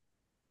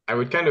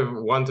kind of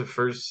want to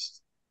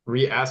first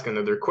re-ask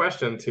another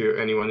question to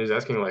anyone who's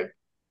asking, like,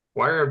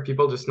 why are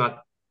people just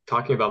not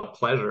talking about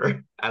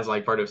pleasure as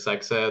like part of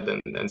sex ed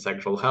and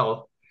sexual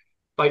health?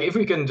 Like, if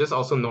we can just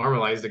also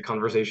normalize the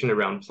conversation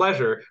around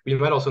pleasure, we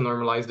might also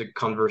normalize the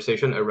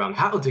conversation around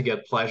how to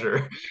get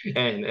pleasure,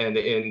 and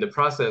in the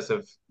process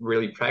of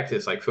really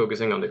practice, like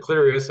focusing on the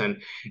clitoris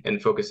and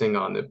focusing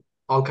on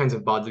all kinds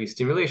of bodily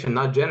stimulation,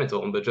 not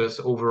genital, but just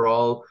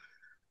overall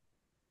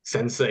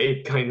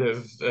sensate kind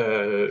of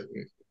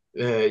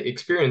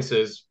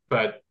experiences.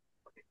 But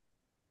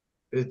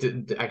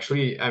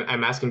actually,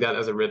 I'm asking that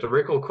as a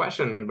rhetorical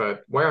question.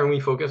 But why aren't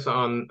we focused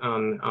on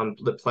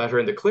the pleasure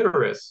in the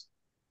clitoris?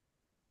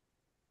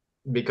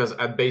 Because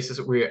at basis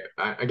we're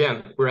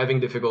having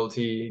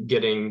difficulty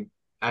getting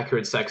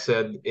accurate sex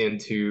ed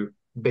into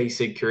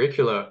basic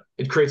curricula.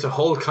 It creates a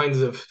whole kinds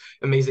of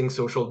amazing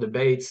social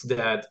debates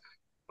that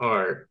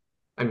are,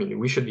 I mean,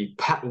 we should be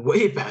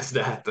way past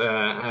that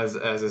as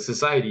a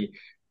society.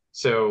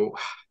 So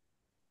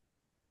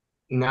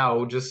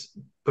now just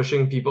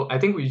pushing people, I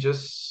think we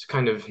just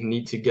kind of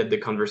need to get the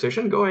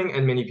conversation going,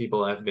 and many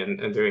people have been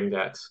doing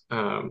that.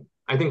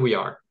 I think we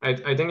are. I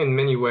think in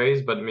many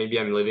ways, but maybe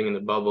I'm living in a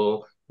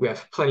bubble. We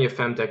have plenty of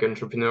femtech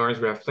entrepreneurs.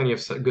 We have plenty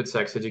of good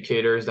sex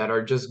educators that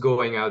are just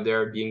going out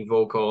there being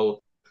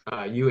vocal,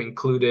 you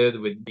included,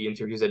 with the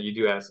interviews that you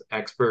do as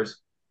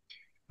experts.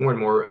 More and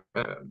more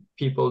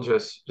people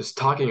just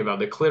talking about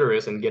the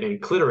clitoris and getting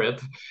clitorate.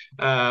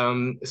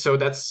 So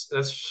that's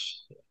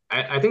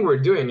I think we're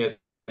doing it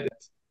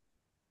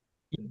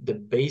the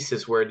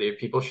basis where the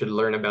people should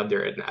learn about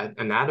their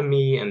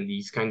anatomy and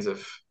these kinds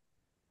of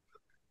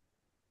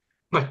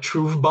like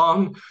truth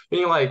bomb,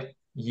 being like,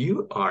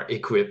 you are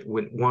equipped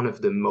with one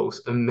of the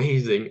most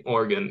amazing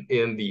organ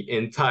in the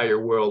entire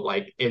world.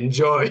 Like,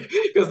 enjoy,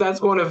 because that's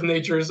one of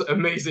nature's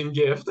amazing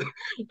gift.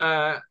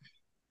 uh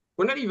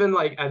we're not even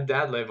like at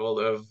that level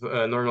of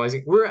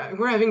normalizing.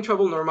 We're having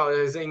trouble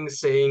normalizing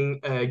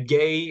saying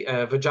gay,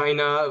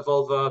 vagina,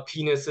 vulva,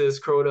 penises,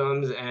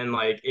 scrotums, and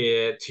like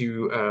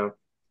to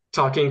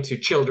talking to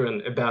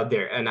children about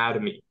their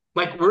anatomy.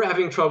 Like, we're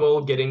having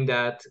trouble getting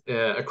that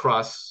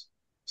across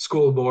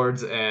school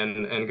boards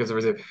and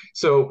conservative.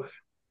 So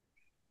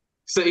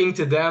saying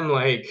to them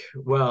like,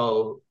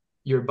 well,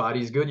 your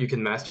body's good, you can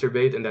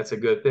masturbate, and that's a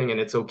good thing, and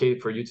it's okay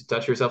for you to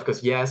touch yourself,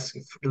 because yes,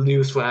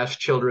 newsflash,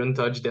 children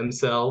touch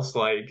themselves,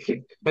 like,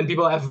 and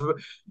people have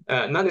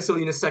not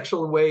necessarily in a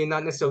sexual way,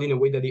 not necessarily in a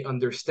way that they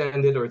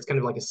understand it, or it's kind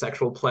of like a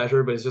sexual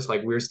pleasure, but it's just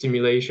like weird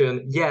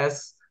stimulation.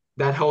 Yes,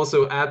 that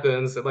also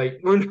happens.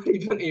 Like, we're not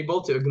even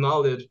able to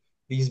acknowledge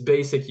these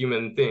basic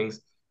human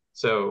things.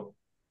 So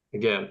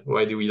again,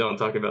 why do we don't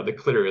talk about the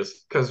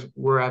clitoris? Because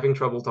we're having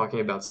trouble talking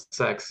about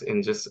sex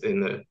in just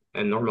in the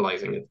and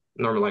normalizing it,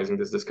 normalizing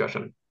this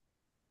discussion.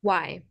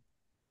 Why?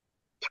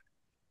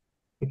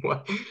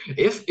 What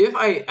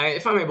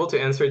if I'm able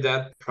to answer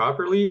that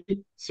properly?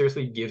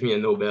 Seriously, give me a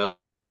Nobel,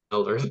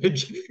 or like,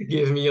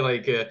 give me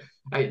like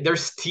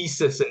there's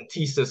thesis and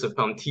thesis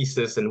upon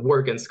thesis and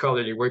work and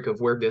scholarly work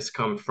of where this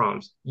comes from.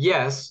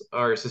 Yes,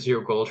 our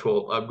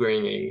sociocultural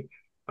upbringing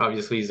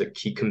obviously is a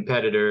key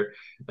competitor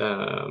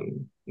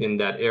in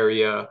that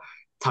area,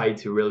 tied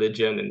to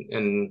religion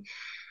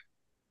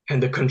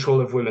and the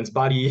control of women's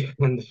body.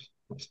 And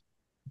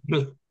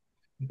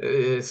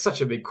it's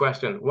such a big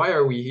question. Why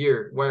are we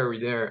here? Why are we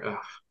there?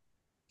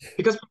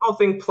 Because people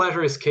think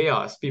pleasure is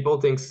chaos.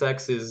 People think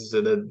sex is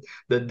the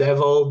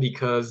devil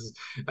because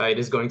it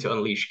is going to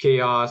unleash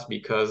chaos.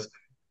 Because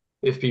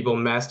if people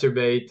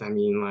masturbate, I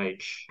mean,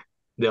 like,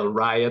 they'll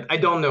riot. I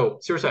don't know.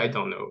 Seriously, I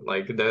don't know.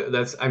 Like,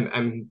 that's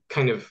I'm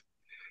kind of,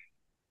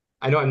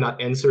 I know I'm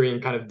not answering,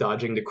 kind of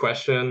dodging the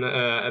question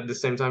at the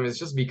same time. It's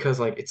just because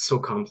like it's so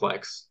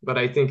complex. But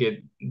I think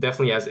it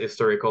definitely has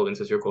historical and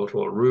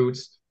sociocultural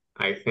roots.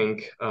 I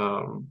think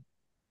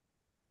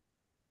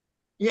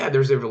yeah,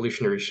 there's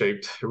evolutionary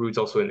shaped roots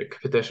also in the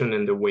competition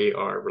and the way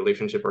our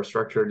relationship are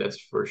structured, that's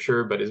for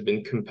sure, but it's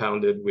been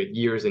compounded with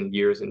years and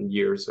years and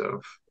years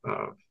of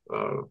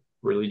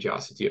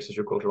religiosity, of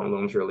sociocultural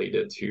norms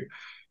related to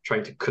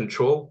trying to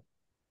control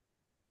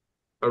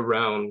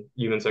around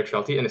human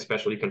sexuality, and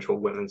especially control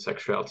women's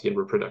sexuality and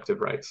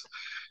reproductive rights.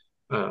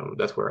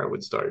 That's where I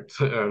would start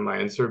my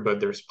answer,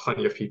 but there's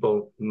plenty of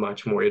people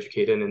much more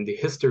educated in the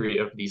history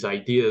of these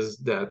ideas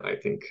that I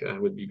think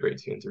would be great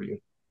to interview.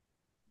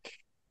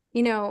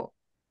 You know,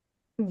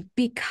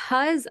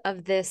 because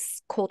of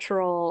this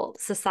cultural,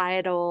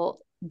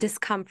 societal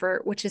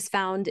discomfort, which is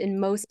found in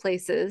most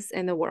places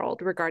in the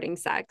world regarding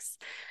sex,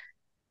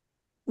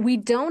 we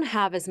don't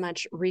have as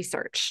much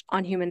research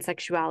on human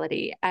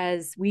sexuality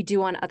as we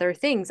do on other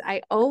things.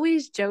 I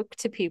always joke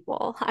to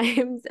people,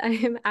 I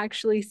am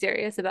actually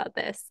serious about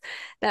this,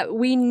 that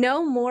we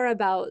know more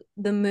about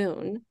the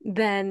moon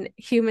than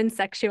human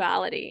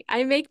sexuality.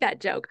 I make that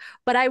joke,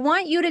 but I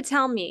want you to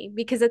tell me,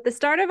 because at the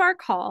start of our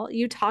call,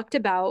 you talked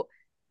about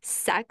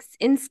sex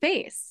in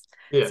space.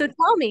 Yeah. So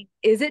tell me,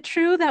 is it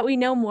true that we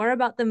know more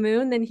about the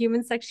moon than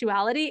human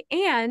sexuality?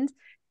 And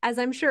as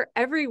I'm sure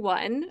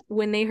everyone,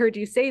 when they heard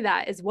you say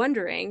that, is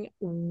wondering,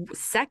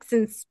 sex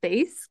in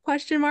space?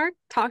 Question mark.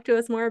 Talk to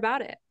us more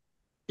about it.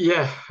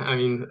 Yeah, I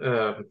mean,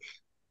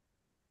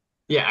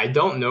 yeah, I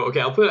don't know. Okay,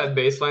 I'll put at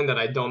baseline that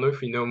I don't know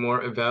if we know more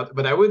about,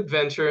 but I would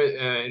venture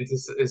into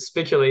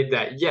speculate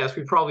that yes,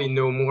 we probably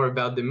know more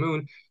about the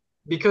moon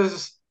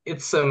because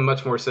it's a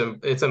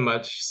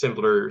much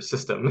simpler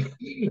system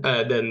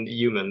than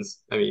humans.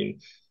 I mean,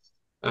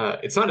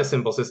 it's not a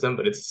simple system,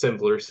 but it's a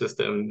simpler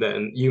system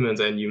than humans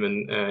and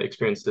human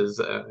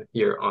experiences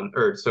here on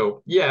Earth.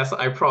 So yes,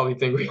 I probably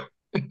think we,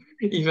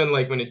 even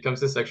like when it comes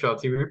to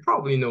sexuality, we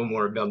probably know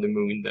more about the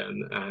moon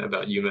than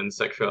about human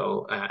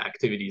sexual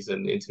activities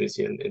and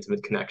intimacy and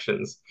intimate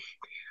connections.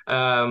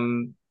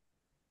 Um,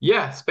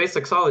 yeah, space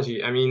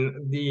sexology. I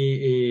mean,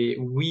 the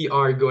we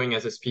are going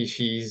as a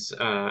species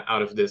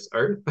out of this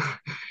Earth.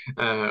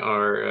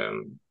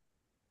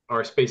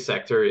 Our space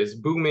sector is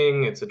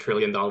booming. It's $1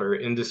 trillion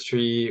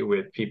industry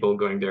with people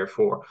going there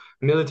for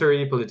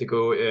military,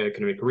 political,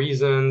 economic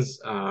reasons,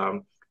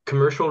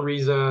 commercial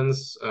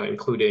reasons,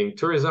 including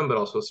tourism, but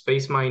also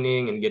space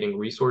mining and getting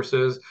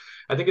resources.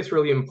 I think it's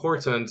really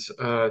important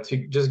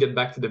to just get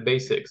back to the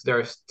basics. There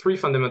are three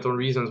fundamental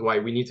reasons why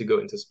we need to go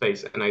into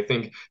space. And I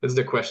think that's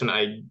the question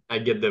I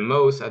get the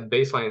most at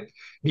baseline.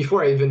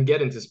 Before I even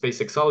get into space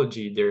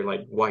sexology, they're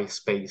like, why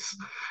space?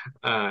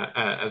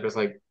 I was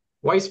like,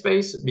 why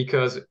space?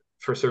 Because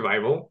for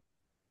survival,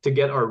 to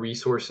get our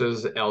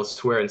resources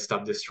elsewhere and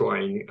stop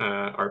destroying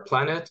our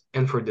planet,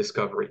 and for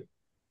discovery.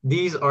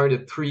 These are the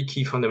three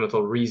key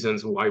fundamental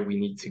reasons why we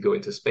need to go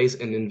into space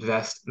and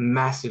invest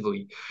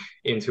massively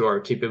into our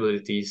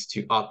capabilities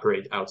to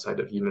operate outside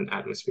of human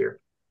atmosphere.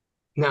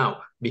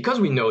 Now,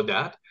 because we know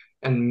that,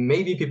 and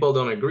maybe people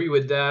don't agree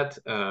with that,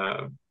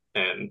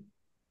 and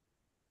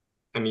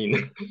I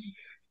mean,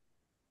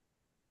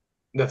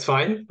 that's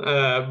fine,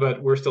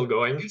 but we're still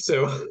going.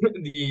 So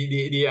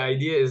the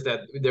idea is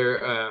that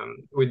there,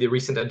 with the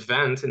recent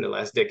advent in the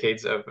last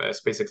decades of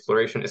space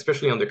exploration,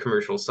 especially on the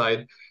commercial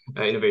side,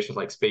 innovations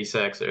like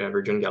SpaceX,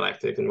 Virgin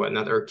Galactic, and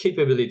whatnot, our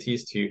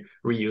capabilities to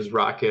reuse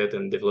rocket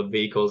and develop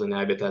vehicles and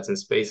habitats in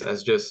space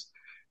has just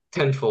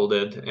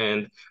tenfolded.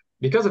 And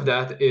because of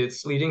that,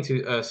 it's leading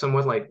to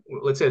somewhat like,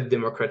 let's say, a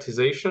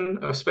democratization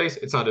of space.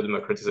 It's not a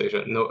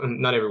democratization. No,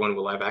 not everyone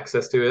will have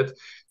access to it,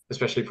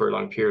 especially for a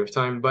long period of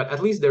time. But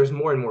at least there's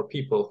more and more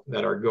people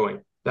that are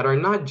going, that are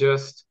not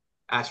just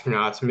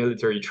astronauts,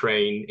 military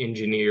trained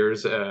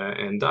engineers,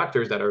 and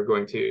doctors that are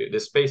going to the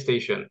space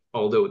station,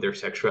 although their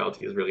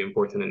sexuality is really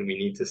important and we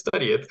need to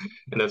study it.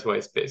 And that's why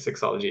space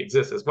sexology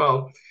exists as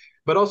well.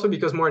 But also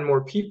because more and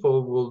more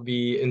people will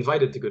be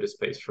invited to go to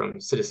space,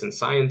 from citizen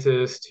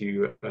scientists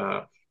to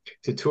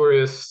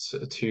tourists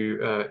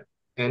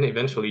and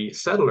eventually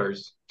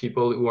settlers,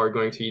 people who are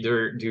going to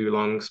either do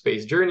long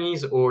space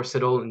journeys or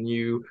settle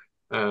new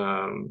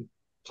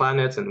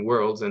planets and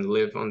worlds and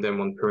live on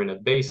them on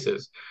permanent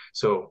basis.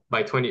 So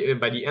by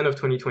the end of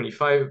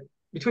 2025,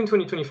 between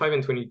 2025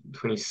 and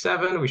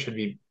 2027, we should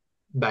be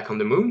back on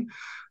the moon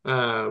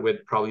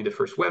with probably the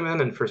first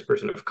women and first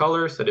person of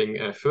color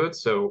setting foot.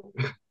 So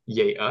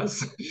yay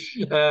us.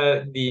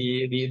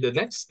 The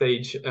next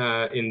stage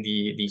in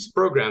these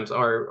programs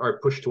are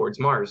push towards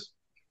Mars.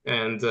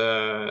 And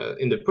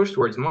in the push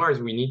towards Mars,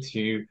 we need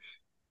to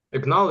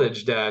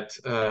acknowledge that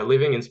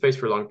living in space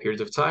for long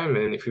periods of time,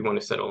 and if we want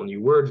to settle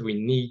new worlds, we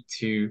need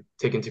to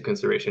take into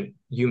consideration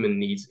human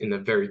needs in a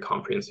very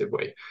comprehensive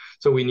way.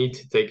 So we need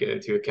to take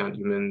into account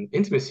human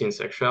intimacy and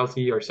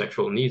sexuality, our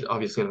sexual needs,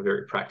 obviously on a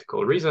very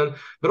practical reason,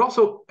 but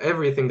also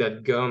everything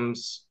that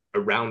comes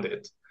around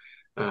it,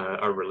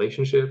 our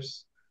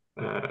relationships,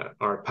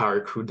 our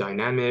power crew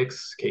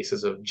dynamics,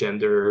 cases of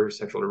gender,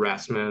 sexual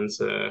harassment,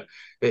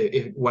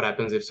 what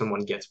happens if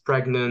someone gets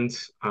pregnant,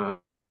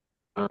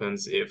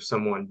 happens if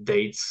someone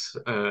dates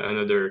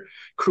another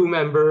crew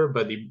member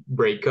but they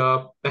break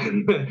up,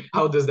 and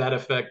how does that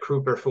affect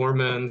crew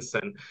performance,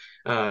 and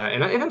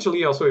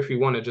eventually also if we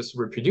want to just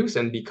reproduce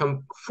and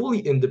become fully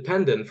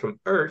independent from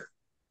Earth,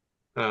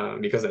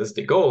 because that's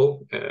the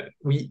goal,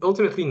 we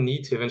ultimately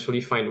need to eventually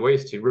find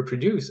ways to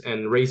reproduce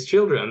and raise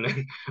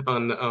children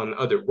on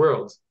other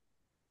worlds.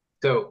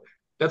 So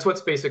that's what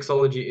space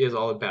sexology is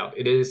all about.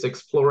 It is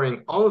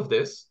exploring all of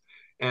this,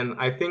 and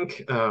I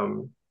think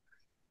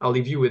I'll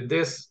leave you with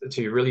this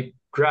to really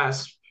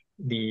grasp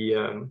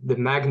the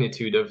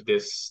magnitude of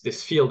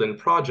this field and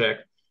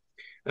project.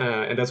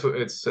 And that's what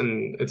it's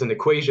an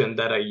equation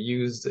that I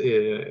used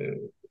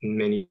in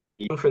many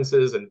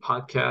conferences and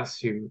podcasts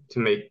to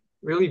make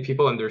really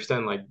people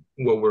understand like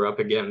what we're up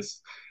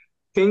against.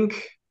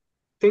 Think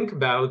think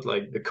about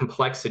like the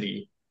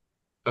complexity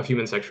of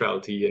human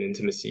sexuality and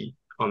intimacy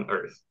on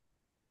Earth,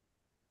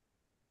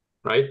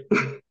 right?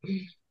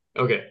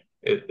 Okay,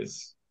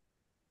 it's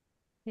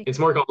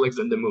more complex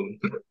than the moon.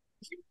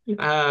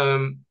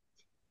 um,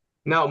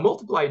 Now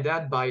multiply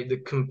that by the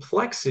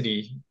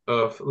complexity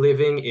of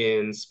living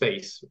in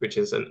space, which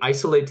is an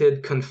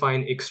isolated,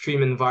 confined,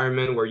 extreme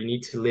environment where you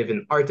need to live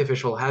in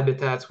artificial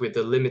habitats with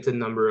a limited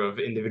number of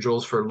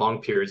individuals for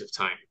long periods of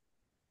time.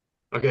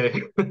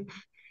 Okay.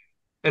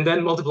 And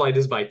then multiply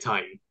this by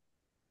time.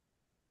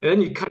 And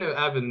then you kind of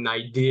have an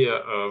idea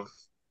of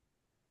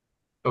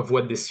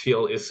what this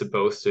field is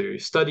supposed to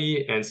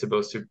study and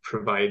supposed to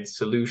provide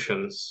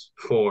solutions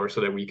for so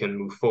that we can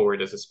move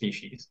forward as a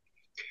species.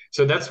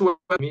 So that's what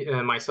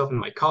myself and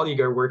my colleague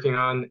are working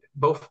on,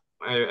 both,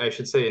 I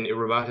should say, in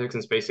robotics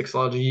and space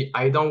sexuality.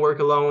 I don't work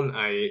alone.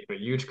 I'm a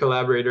huge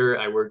collaborator.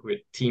 I work with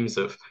teams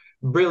of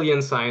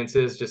brilliant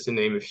scientists, just to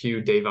name a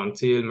few: Dave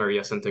Antil,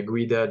 Maria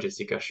Santaguida,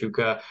 Jessica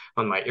Shuka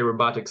on my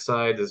aerobotics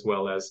side, as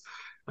well as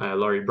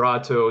Laurie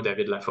Brato,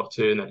 David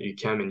Lafortune at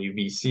UQAM and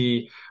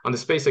UBC. On the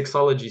space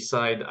sexology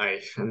side, I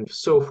am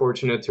so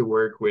fortunate to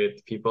work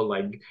with people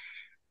like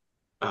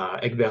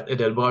Egbert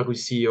Edelbrock,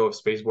 who's CEO of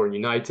Spaceborne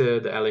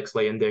United; Alex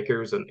Leyendecker,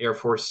 who's an Air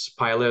Force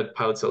pilot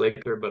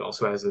selector, but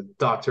also has a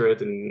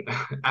doctorate in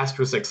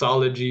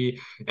astrosexology;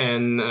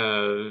 and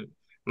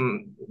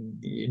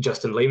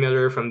Justin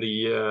Leymiller from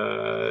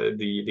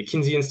the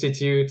Kinsey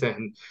Institute,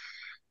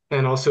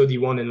 and also the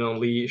one and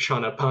only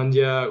Shauna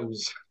Pandya,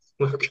 who's,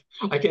 look,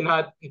 I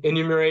cannot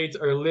enumerate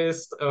her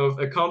list of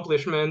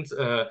accomplishments.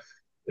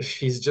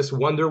 She's just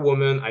Wonder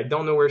Woman. I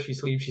don't know where she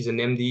sleeps. She's an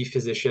MD,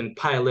 physician,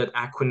 pilot,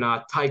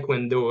 aquanaut,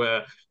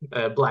 taekwondo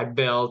black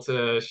belt.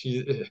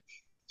 She's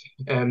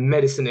a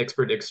medicine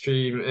expert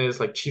extreme. Is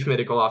like chief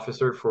medical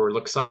officer for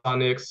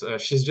Luxonics.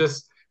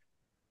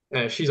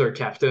 She's our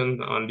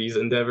captain on these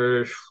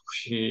endeavors.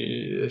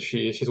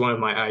 She's one of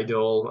my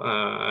idol,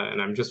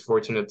 and I'm just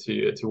fortunate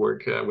to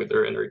work with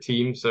her and her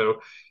team. So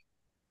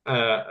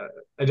uh,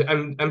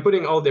 I'm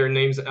putting all their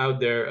names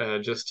out there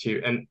just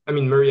to, and I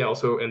mean Maria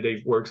also, and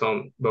Dave works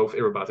on both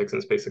aerobotics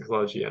and space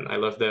ecology, and I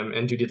love them,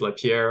 and Judith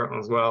Lapierre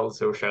as well.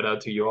 So shout out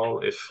to you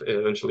all if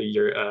eventually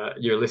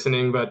you're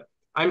listening. But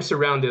I'm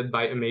surrounded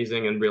by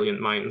amazing and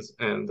brilliant minds,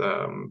 and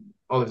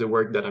all of the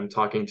work that I'm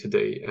talking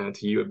today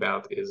to you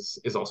about is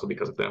also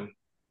because of them.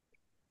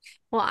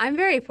 Well, I'm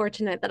very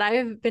fortunate that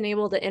I've been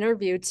able to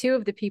interview two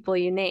of the people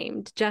you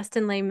named,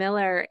 Justin Lay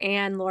Miller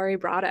and Lori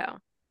Brotto.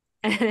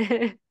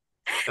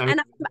 I'm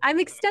And I'm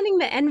extending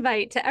the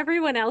invite to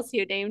everyone else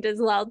you named as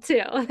well,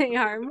 too. They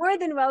are more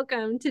than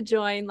welcome to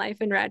join Life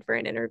in Red for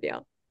an interview.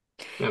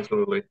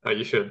 Absolutely.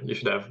 You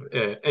should have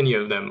any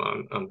of them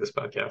on this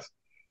podcast.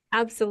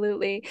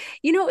 Absolutely.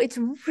 You know, it's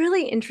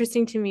really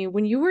interesting to me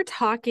when you were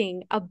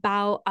talking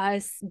about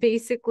us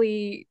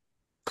basically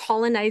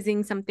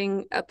colonizing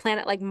something, a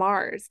planet like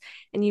Mars,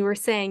 and you were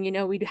saying,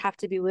 we'd have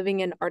to be living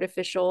in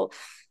artificial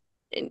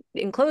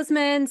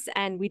enclosements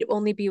and we'd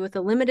only be with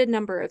a limited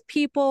number of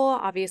people,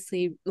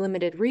 obviously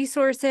limited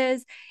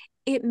resources.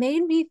 It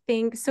made me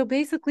think, so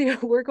basically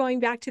we're going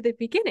back to the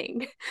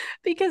beginning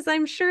because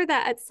I'm sure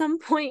that at some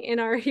point in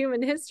our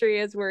human history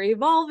as we're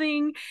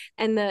evolving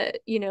and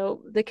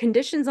the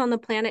conditions on the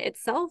planet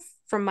itself,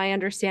 from my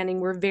understanding,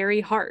 were very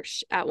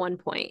harsh at one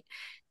point.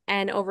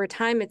 And over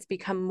time, it's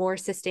become more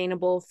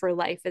sustainable for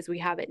life as we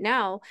have it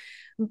now.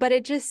 But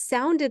it just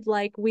sounded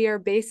like we are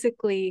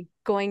basically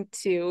going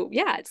to,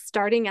 yeah,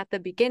 starting at the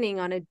beginning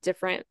on a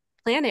different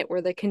planet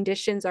where the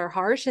conditions are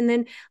harsh. And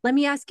then let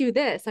me ask you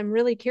this. I'm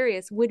really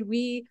curious. Would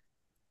we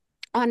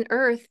on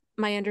Earth,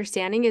 my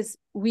understanding is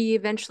we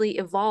eventually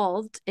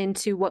evolved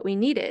into what we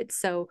needed.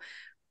 So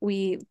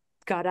we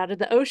got out of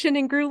the ocean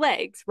and grew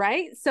legs,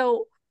 right?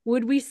 So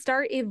would we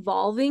start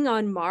evolving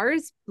on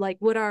Mars? Like,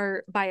 would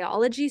our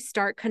biology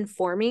start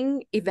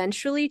conforming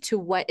eventually to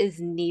what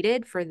is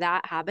needed for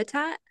that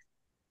habitat?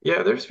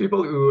 Yeah, there's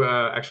people who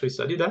actually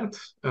study that,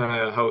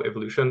 how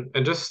evolution,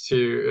 and just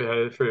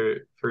to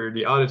for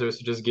the auditors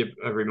to just give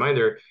a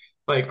reminder,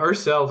 like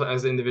ourselves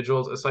as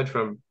individuals, aside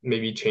from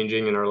maybe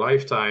changing in our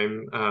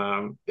lifetime,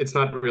 it's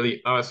not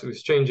really us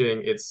who's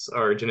changing, it's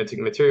our genetic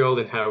material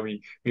and how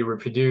we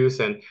reproduce,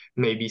 and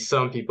maybe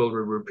some people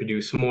will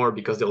reproduce more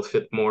because they'll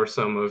fit more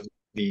some of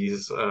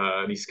these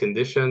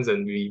conditions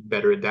and be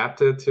better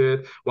adapted to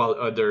it, while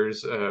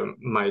others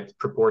might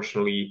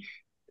proportionally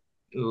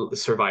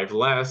survive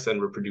less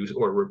and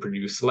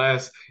reproduce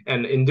less,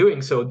 and in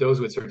doing so those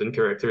with certain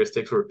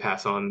characteristics will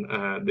pass on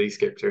these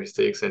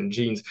characteristics and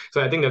genes.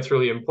 So I think that's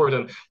really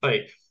important.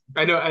 Like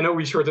I know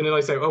we shorten it,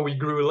 like say, oh, we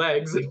grew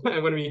legs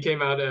when we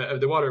came out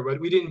of the water, but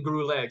we didn't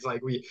grow legs.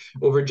 Like we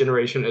over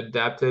generation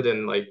adapted,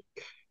 and like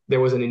there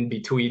was an in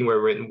between where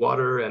we're in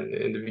water and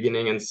in the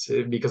beginning, and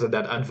because of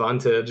that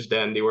advantage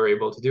then they were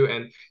able to do.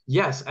 And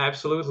yes,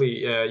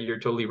 absolutely,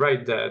 you're totally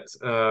right that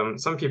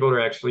some people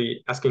are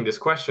actually asking these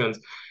questions: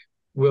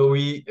 will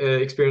we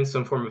experience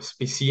some form of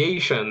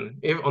speciation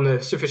if on a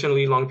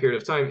sufficiently long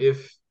period of time,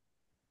 if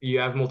you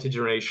have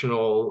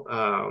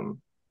multi-generational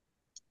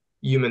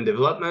human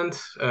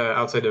development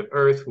outside of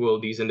Earth? Will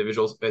these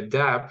individuals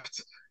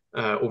adapt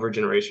over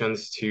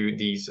generations to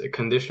these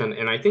conditions.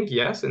 And I think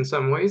yes, in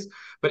some ways,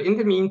 but in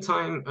the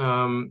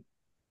meantime,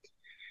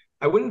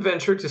 I wouldn't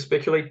venture to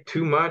speculate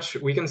too much.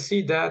 We can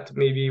see that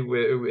maybe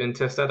and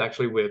test that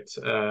actually with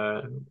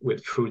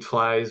fruit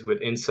flies,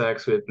 with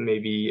insects, with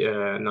maybe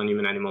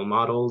non-human animal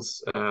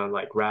models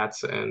like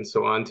rats and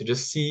so on, to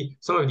just see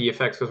some of the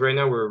effects. Because right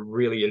now we're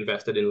really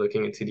invested in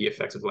looking into the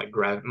effects of like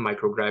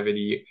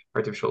microgravity,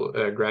 artificial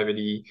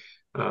gravity,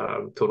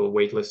 total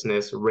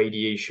weightlessness.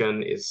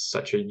 Radiation is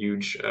such a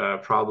huge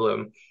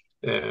problem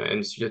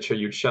and such a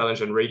huge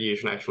challenge, and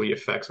radiation actually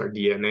affects our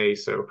DNA.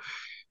 So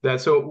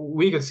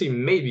we could see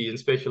maybe and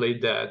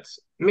speculate that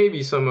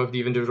maybe some of the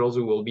individuals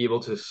who will be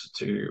able to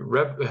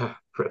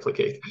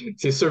replicate,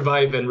 to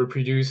survive and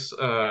reproduce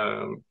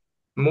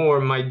more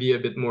might be a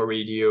bit more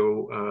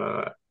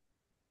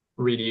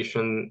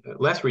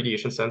less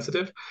radiation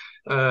sensitive,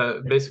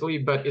 basically.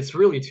 But it's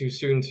really too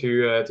soon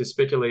to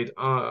speculate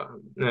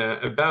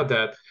about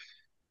that.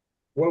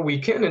 What we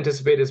can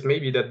anticipate is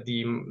maybe that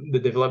the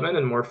development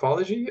and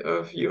morphology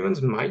of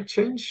humans might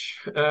change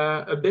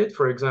a bit.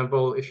 For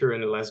example, if you're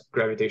in a less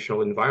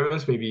gravitational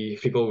environments, maybe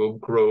people will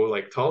grow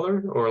like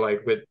taller or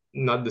like with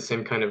not the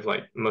same kind of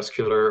like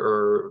muscular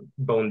or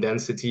bone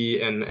density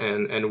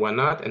and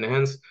whatnot. And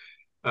hence,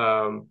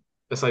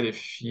 aside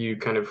if you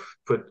kind of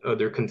put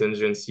other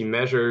contingency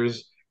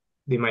measures,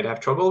 they might have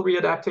trouble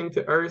readapting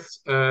to Earth's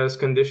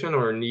condition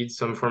or need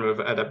some form of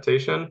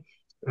adaptation.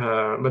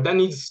 But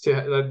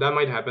that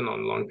might happen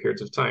on long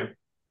periods of time.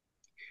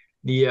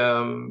 The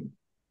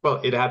well,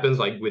 it happens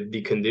like with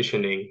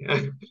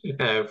deconditioning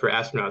for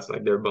astronauts,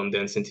 like their bone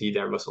density,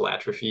 their muscle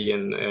atrophy,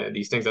 and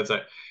these things.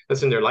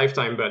 That's in their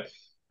lifetime. But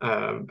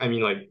I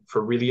mean, like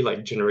for really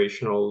like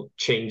generational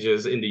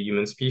changes in the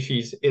human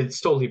species,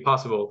 it's totally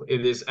possible.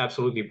 It is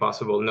absolutely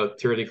possible, not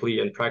theoretically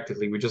and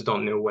practically. We just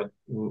don't know what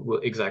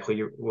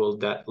exactly will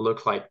that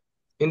look like.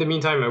 In the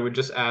meantime, I would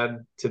just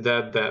add to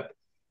that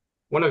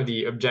one of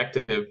the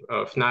objectives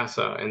of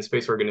NASA and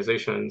space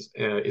organizations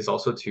is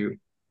also to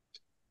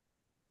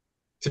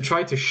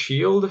try to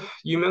shield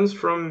humans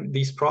from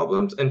these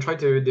problems and try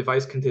to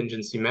devise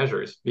contingency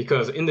measures.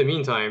 Because in the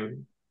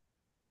meantime,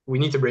 we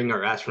need to bring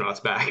our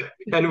astronauts back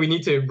and we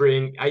need to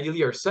bring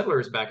ideally our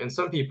settlers back. And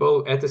some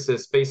people,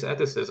 space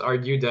ethicists,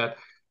 argue that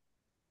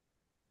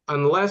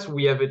unless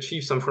we have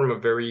achieved some form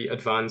of very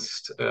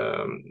advanced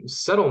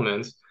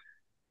settlements,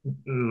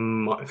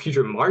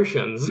 future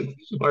Martians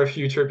or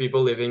future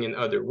people living in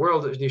other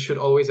worlds, they should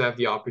always have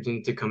the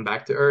opportunity to come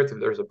back to Earth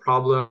if there's a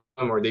problem,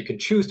 or they could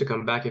choose to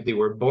come back if they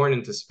were born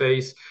into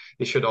space.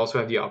 They should also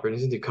have the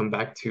opportunity to come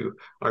back to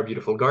our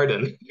beautiful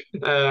garden.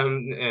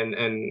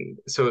 And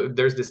so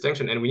there's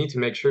distinction, and we need to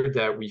make sure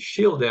that we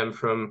shield them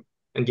from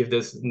and give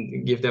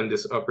them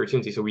this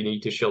opportunity. So we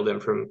need to shield them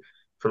from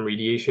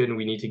radiation.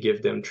 We need to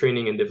give them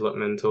training and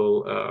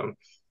developmental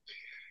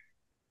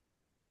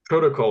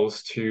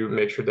protocols to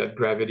make sure that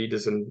gravity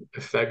doesn't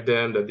affect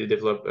them, that they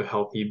develop a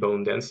healthy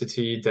bone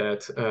density,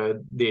 that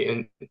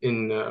they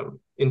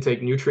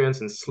intake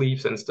nutrients and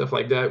sleeps and stuff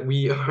like that.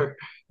 We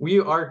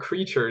are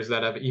creatures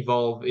that have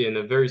evolved in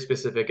a very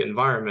specific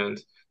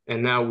environment,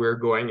 and now we're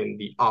going in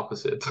the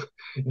opposite.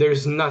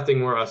 There's nothing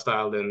more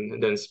hostile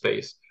than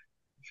space.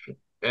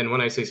 And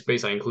when I say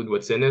space, I include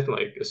what's in it,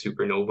 like a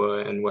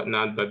supernova and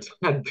whatnot. But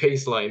at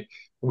baseline,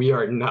 we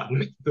are not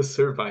meant to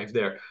survive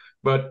there.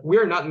 But we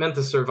are not meant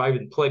to survive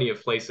in plenty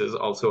of places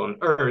also on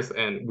Earth,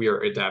 and we are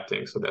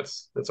adapting. So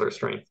that's our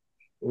strength.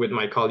 With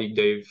my colleague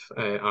Dave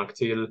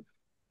Anctil,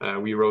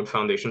 we wrote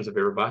Foundations of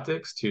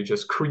Robotics to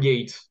just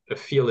create a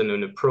field and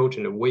an approach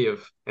and a way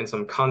of and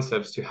some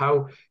concepts to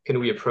how can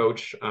we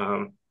approach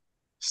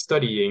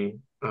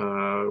studying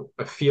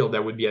a field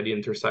that would be at the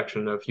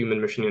intersection of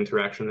human-machine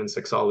interaction and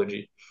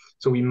sexology.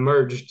 So we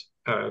merged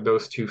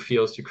those two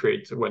fields to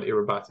create what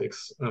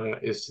aerobotics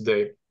is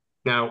today.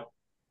 Now,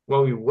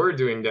 while we were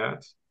doing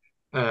that,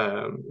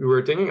 we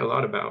were thinking a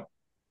lot about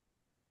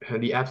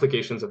the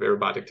applications of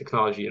aerobotic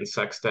technology in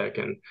sex tech,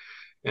 and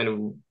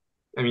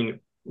I mean,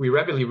 we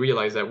rapidly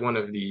realized that one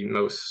of the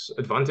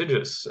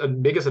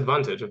biggest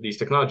advantage of these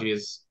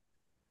technologies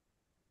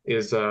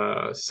is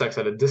sex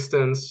at a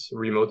distance,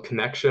 remote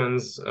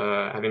connections,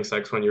 having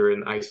sex when you're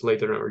in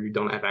isolated or you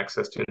don't have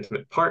access to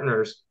intimate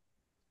partners,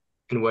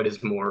 and what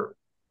is more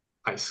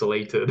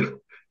isolated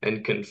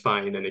and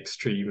confined and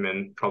extreme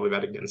and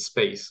problematic than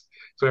space.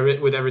 So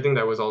with everything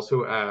that was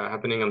also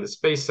happening on the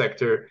space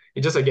sector,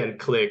 it just again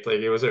clicked. Like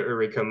it was an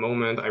eureka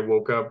moment. I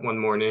woke up one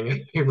morning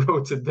and I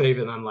wrote to Dave,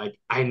 and I'm like,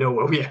 I know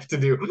what we have to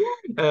do.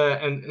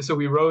 And so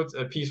we wrote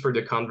a piece for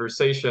The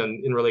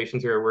Conversation in relation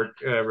to our work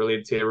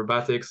related to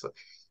robotics.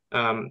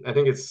 I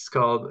think it's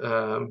called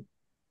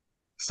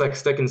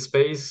Sex Tech in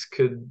Space.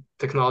 Could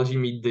technology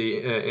meet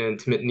the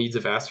intimate needs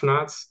of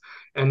astronauts?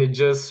 And it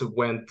just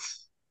went,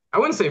 I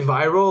wouldn't say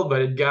viral,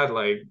 but it got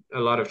like a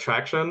lot of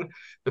traction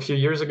a few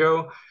years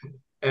ago.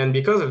 And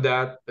because of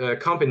that,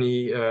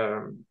 company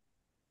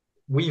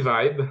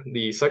WeVibe,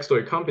 the sex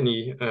toy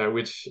company,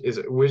 which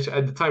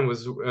at the time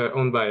was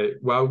owned by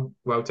Wow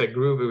Tech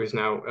Group, who is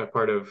now a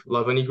part of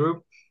Lovani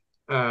Group,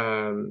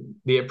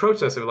 they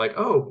approached us and were like,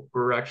 "Oh,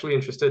 we're actually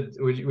interested.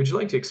 Would you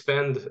like to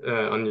expand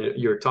on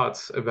your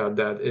thoughts about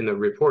that in a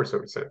report?" So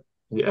we said,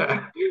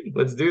 "Yeah,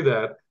 let's do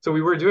that." So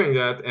we were doing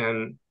that,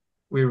 and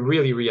we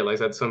really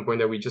realized at some point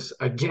that we just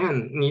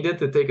again needed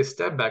to take a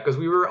step back because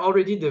we were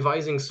already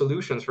devising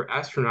solutions for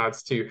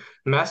astronauts to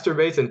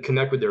masturbate and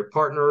connect with their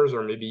partners,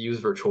 or maybe use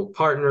virtual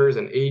partners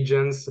and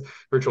agents,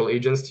 virtual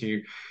agents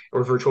to,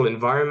 or virtual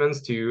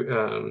environments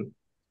to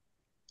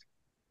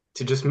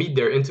just meet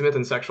their intimate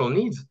and sexual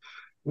needs,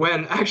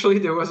 when actually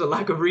there was a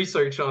lack of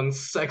research on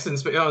sex and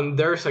on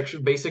their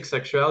basic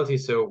sexuality.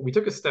 So we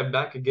took a step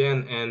back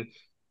again, and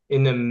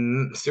in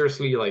a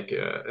seriously like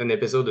an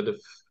episode of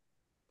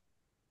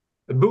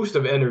a boost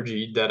of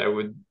energy that I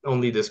would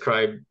only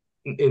describe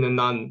in a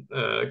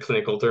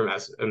non-clinical term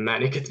as a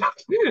manic attack,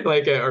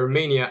 like or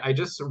mania. I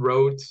just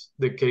wrote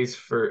the case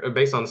for,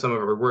 based on some of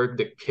our work,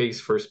 the case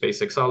for space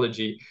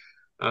sexology.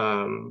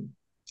 Um,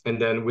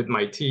 and then with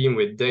my team,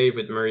 with Dave,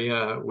 with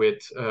Maria,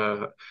 with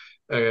a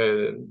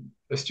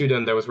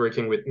student that was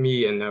working with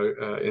me and now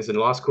is in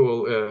law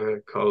school,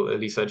 called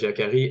Lisa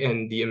Giaccari,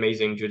 and the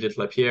amazing Judith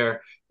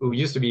Lapierre, who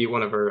used to be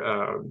one of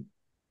our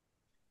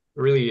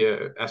really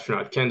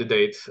astronaut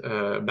candidate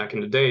back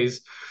in the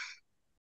days.